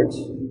drug lords,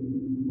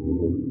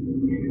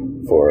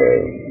 for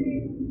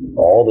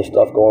all the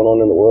stuff going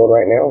on in the world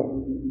right now.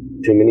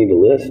 Too many to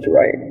list,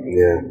 right?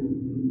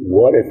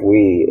 What if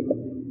we,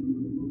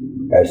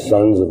 as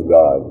sons of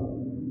God,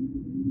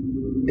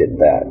 did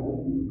that?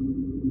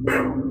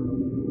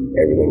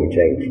 Everything would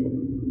change.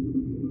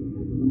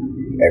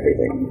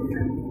 Everything.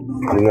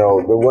 You know,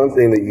 the one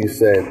thing that you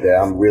said that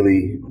I'm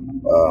really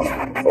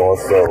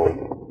also,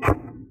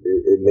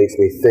 it makes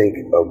me think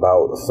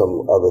about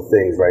some other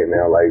things right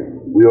now. Like,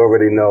 we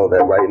already know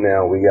that right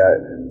now we got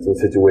some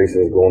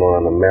situations going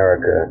on in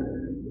America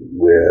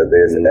where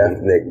there's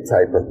ethnic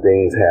type of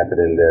things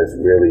happening that's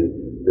really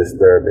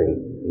disturbing.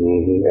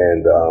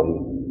 And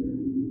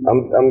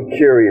I'm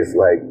curious,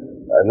 like,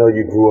 I know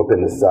you grew up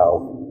in the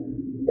South,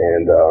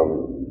 and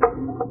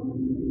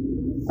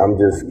I'm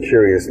just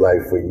curious,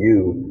 like, for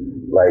you,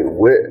 like,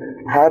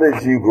 how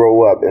did you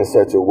grow up in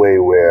such a way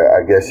where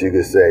I guess you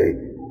could say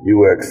you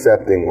were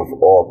accepting of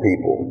all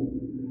people?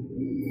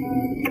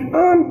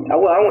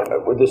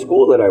 With the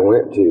school that I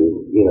went to,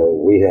 you know,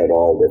 we had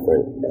all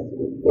different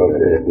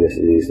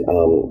ethnicities.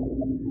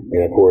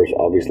 And of course,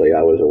 obviously,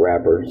 I was a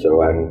rapper,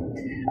 so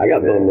I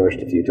got bum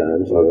rushed a few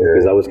times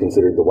because I was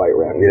considered the white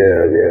rapper.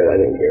 I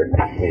didn't care.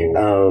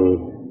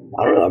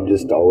 I don't know. I've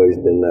just always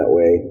been that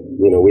way.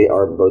 You know,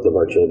 both of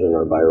our children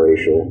are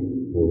biracial.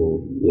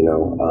 You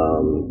know,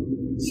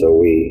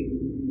 so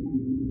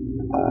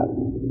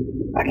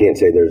I can't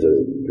say there's a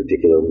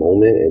particular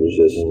moment. It was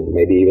just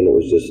maybe even it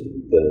was just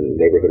the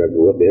neighborhood I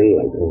grew up in.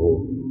 Like,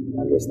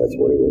 I guess that's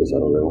what it is. I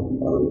don't know.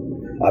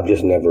 I've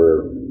just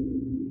never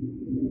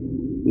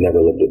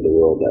looked at the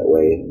world that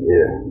way.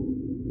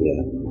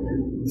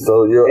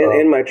 So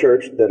and my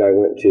church that I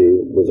went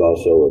to was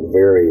also a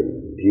very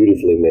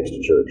beautifully mixed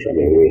church. I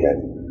mean, we had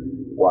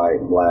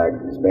white, black,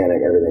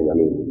 Hispanic, everything. I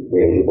mean,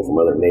 we had people from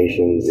other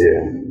nations.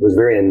 It was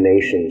very a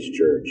nations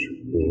church.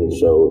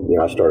 So, you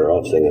know, I started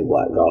off singing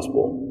black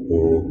gospel,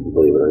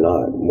 believe it or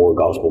not, more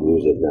gospel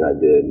music than I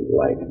did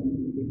like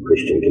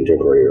Christian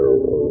contemporary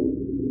or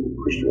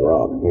Christian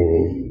rock.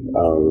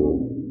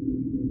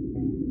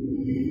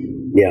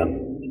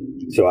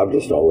 So I've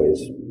just always,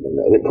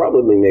 and it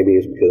probably maybe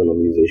is because I'm a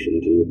musician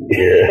too.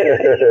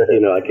 You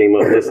know, I came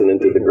up listening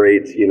to the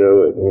greats, you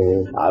know,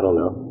 and I don't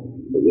know.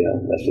 But yeah,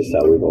 that's just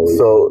how we've always.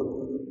 So,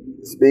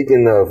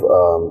 speaking of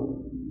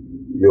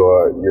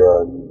your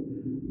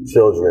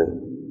children,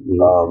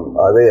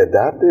 are they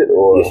adopted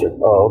or? Yes, sir.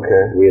 Oh,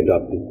 okay. We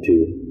adopted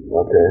two.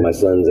 Okay. My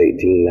son's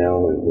 18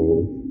 now, and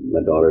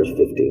my daughter's 15.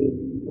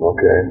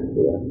 Okay.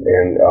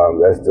 And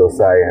that's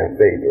Josiah and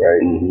Faith,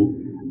 right?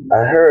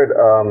 I heard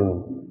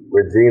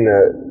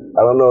Regina.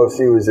 I don't know if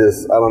she was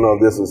I don't know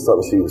if this was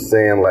something she was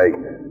saying, like,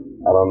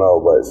 I don't know,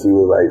 but she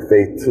was like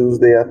Faith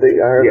Tuesday, I think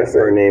I heard her say.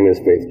 Her name is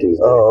Faith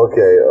Tuesday. Oh,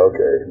 okay.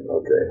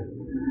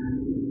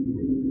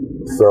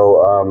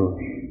 So,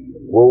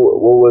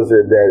 what was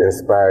it that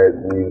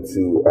inspired you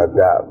to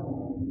adopt?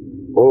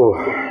 Well,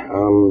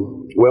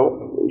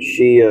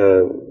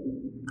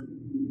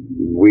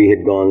 we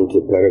had gone to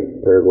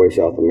Paraguay,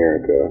 South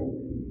America,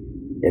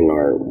 and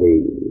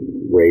we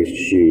raised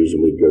shoes,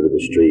 and we'd go to the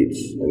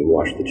streets and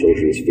wash the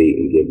children's feet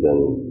and give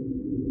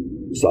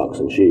them socks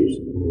and shoes.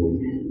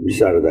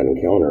 Beside of that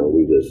encounter,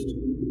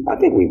 I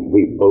think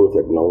we both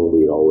had known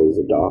we'd always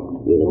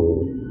adopt, you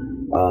know.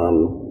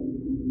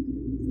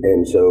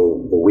 And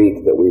so the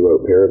week that we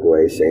wrote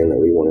Paraguay saying that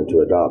we wanted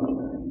to adopt,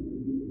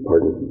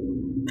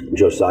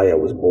 Josiah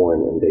was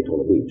born in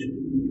Daytona Beach.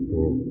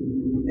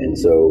 And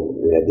so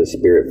we had this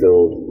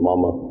spirit-filled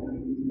mama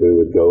who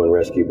would go and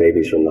rescue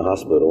babies from the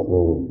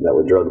hospital that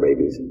were drug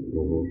babies.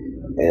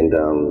 And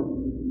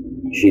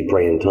she'd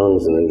pray in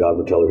tongues, and then God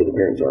would tell her who the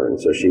parents are. And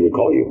so she would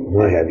call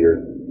you, I have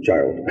your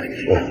child.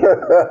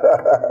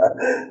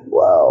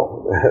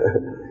 Wow.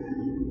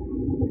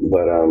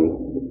 But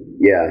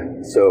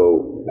Yeah,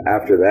 so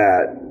after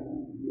that,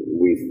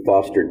 we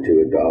fostered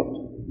to adopt.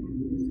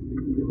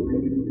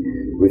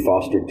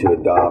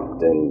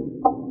 And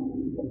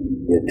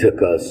it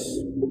took us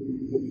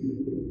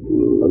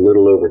a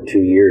little over 2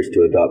 years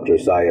to adopt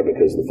Josiah,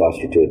 because the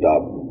foster to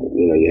adopt,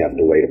 you have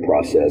to wait a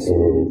process,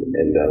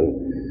 and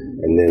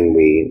then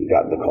we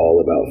got the call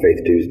about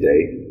Faith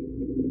Tuesday,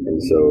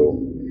 and so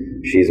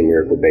she's a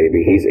miracle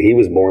baby. He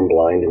was born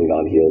blind and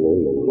God healed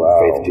him, and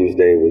Faith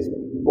Tuesday was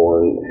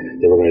born.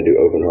 They were going to do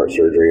open heart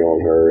surgery on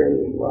her,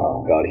 and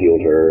God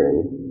healed her,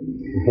 and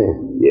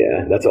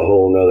yeah, that's a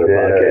whole nother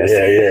podcast.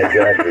 Yeah,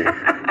 exactly.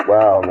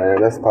 Wow,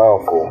 man, that's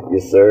powerful.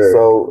 Yes, sir.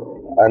 So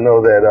I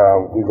know that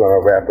we're going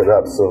to wrap it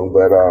up soon,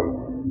 but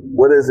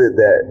what is it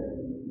that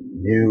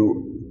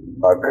you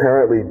are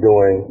currently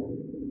doing,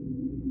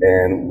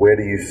 and where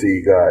do you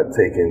see God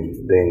taking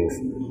things,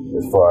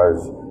 as far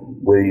as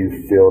where you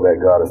feel that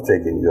God is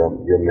taking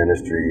your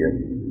ministry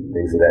and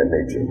things of that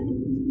nature?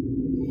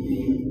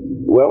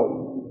 Well,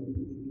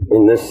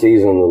 in this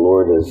season, the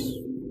Lord is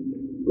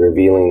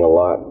revealing a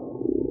lot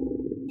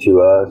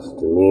to us,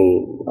 to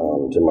me,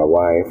 to my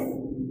wife.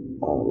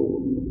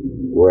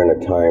 We're in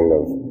a time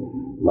of,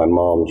 my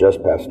mom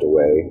just passed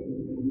away.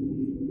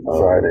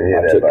 Sorry to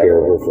hear that. I took care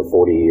of her for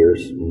 40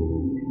 years.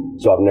 Mm-hmm.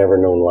 So I've never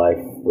known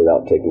life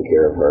without taking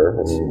care of her.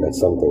 That's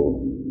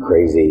something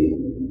crazy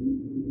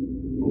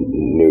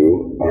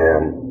new.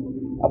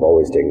 I've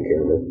always taken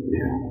care of her.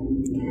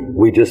 Yeah.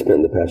 We just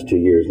spent the past 2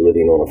 years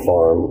living on a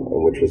farm,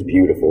 which was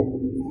beautiful,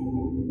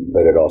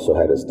 but it also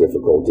had its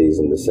difficulties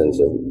in the sense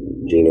of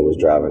Gina was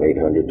driving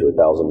 800 to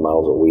 1,000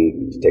 miles a week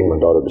to take my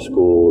daughter to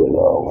school, and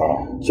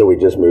so we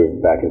just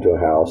moved back into a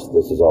house.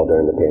 This is all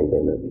during the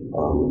pandemic.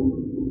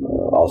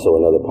 Also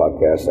another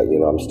podcast. I'm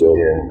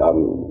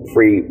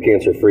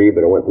cancer free,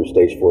 but I went through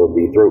stage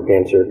 4B throat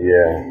cancer.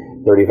 Yeah.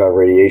 35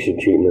 radiation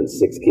treatments,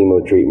 6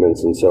 chemo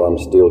treatments, and so I'm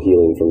still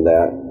healing from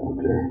that.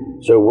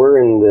 Okay. So we're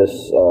in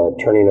this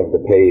turning of the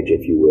page,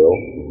 if you will.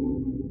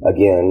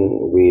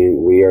 Again,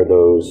 we are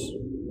those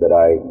that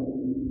I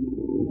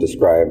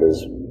describe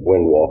as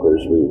wind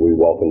walkers. We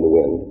walk in the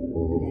wind.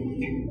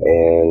 Mm-hmm.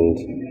 And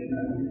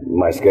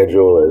my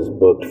schedule is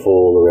booked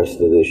full the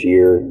rest of this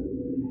year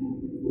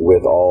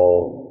with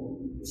all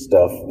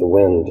stuff the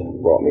wind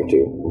brought me to.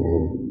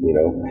 Mm-hmm.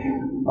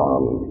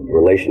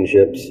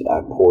 Relationships,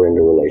 I pour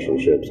into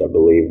relationships. I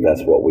believe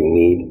that's what we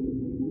need.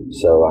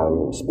 So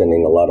I'm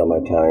spending a lot of my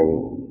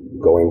time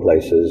going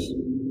places,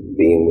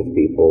 being with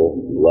people,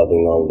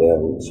 loving on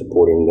them,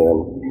 supporting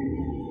them.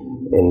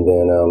 And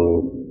then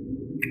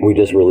we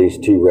just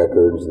released 2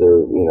 records.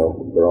 They're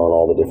on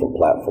all the different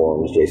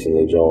platforms. Jason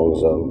Lee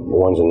Jones,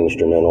 one's an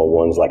instrumental,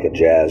 one's like a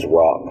jazz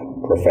rock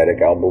prophetic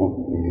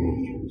album.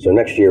 Mm-hmm. So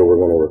next year we're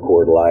going to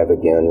record live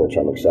again, which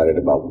I'm excited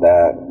about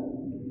that.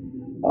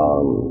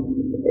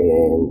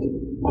 And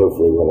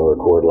hopefully we're going to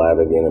record live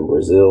again in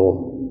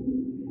Brazil.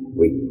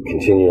 We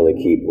continually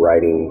keep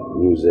writing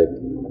music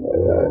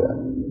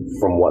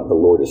from what the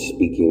Lord is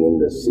speaking in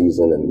this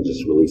season, and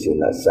just releasing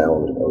that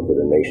sound over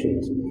the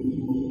nations.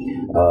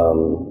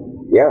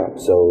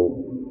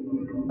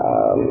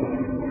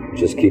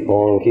 Just keep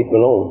on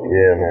keeping on.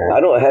 Yeah, man. I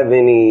don't have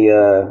any,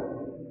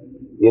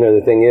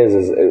 the thing is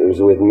it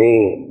was with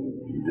me.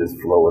 You just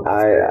flow with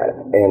it.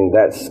 And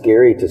that's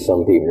scary to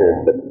some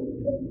people, but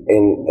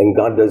and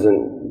God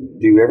doesn't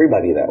do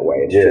everybody that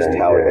way. It's just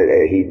how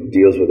He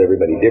deals with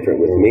everybody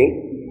different. With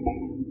me,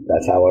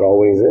 that's how it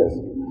always is.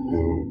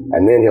 Mm-hmm.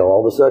 And then He'll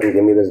all of a sudden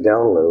give me this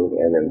download,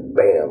 and then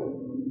bam,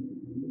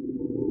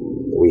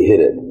 we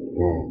hit it.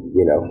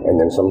 And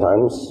then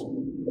sometimes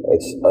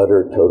it's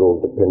utter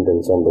total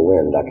dependence on the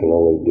wind. I can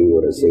only do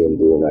what I see Him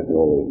do, and I can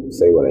only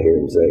say what I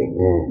hear Him say.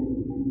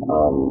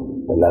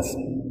 And that's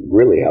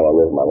really how I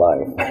live my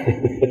life.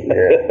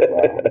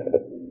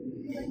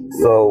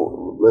 So,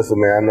 listen,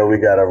 man, I know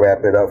we got to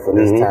wrap it up for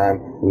this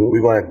time. Mm-hmm.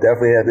 We're going to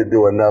definitely have to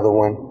do another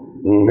one.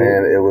 Mm-hmm.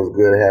 Man, it was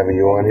good having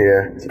you on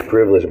here. It's a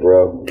privilege,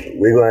 bro.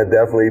 We're going to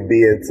definitely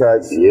be in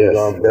touch. Yes,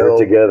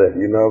 we're together.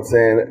 You know what I'm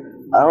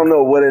saying? I don't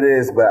know what it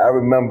is, but I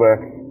remember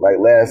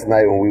like last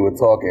night when we were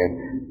talking,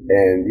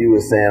 and you were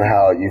saying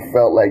how you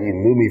felt like you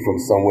knew me from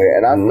somewhere,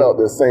 and I felt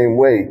the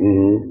same way.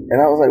 Mm-hmm. And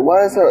I was like,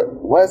 why does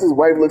his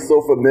wife look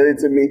so familiar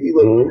to me? He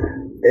looked,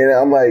 and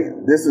I'm like,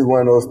 this is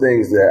one of those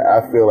things that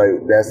I feel like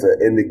that's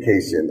an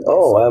indication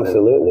of something.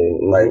 Absolutely.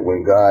 Mm-hmm. Like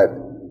when God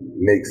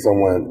makes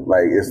someone,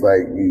 like it's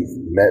like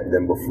you've met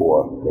them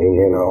before,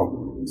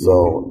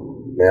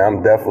 So, man,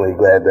 I'm definitely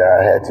glad that I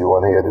had you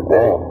on here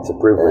today. Oh, it's a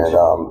privilege.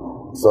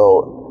 And,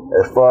 so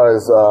as far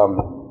as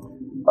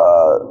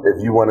if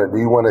you want to, do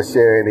you want to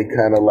share any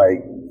kind of like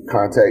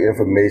contact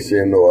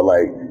information, or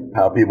like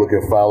how people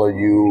can follow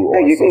you?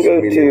 Hey, you can go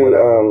to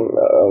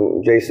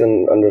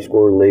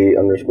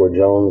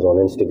Jason_Lee_Jones on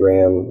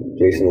Instagram,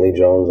 Jason Lee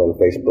Jones on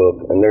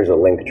Facebook, and there's a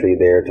link tree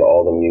there to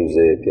all the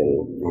music,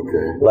 and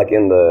like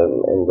in the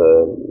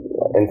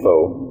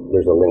info,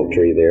 there's a link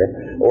tree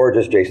there, or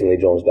just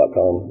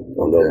JasonLeeJones.com,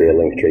 and there'll be a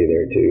link tree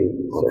there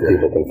too, so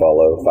people can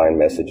follow, find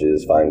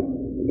messages, find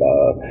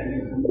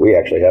We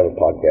actually have a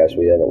podcast.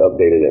 We haven't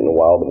updated it in a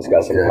while, but it's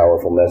got some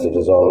powerful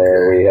messages on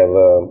there.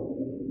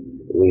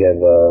 We have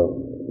a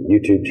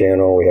YouTube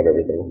channel. We have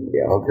everything.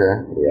 Yeah. Okay.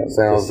 Yeah.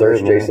 Sounds Just search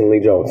good, man. Jason Lee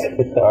Jones.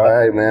 All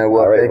right, man.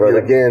 Well, All right, thank brother.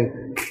 you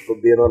again for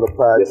being on the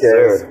podcast.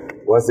 Yes, sir.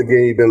 Once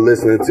again, you've been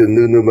listening to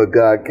New Numa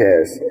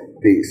Godcast.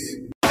 Peace.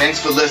 Thanks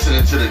for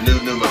listening to the New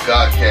Numa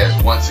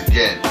Godcast once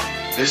again.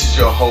 This is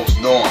your host,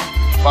 Norm.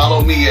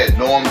 Follow me at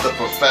Norm the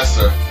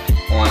Professor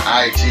on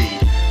IG.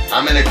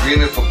 I'm in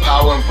agreement for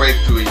power and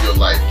breakthrough in your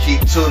life.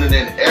 Keep tuning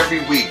in every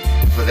week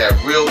for that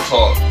real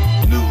talk,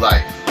 new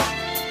life.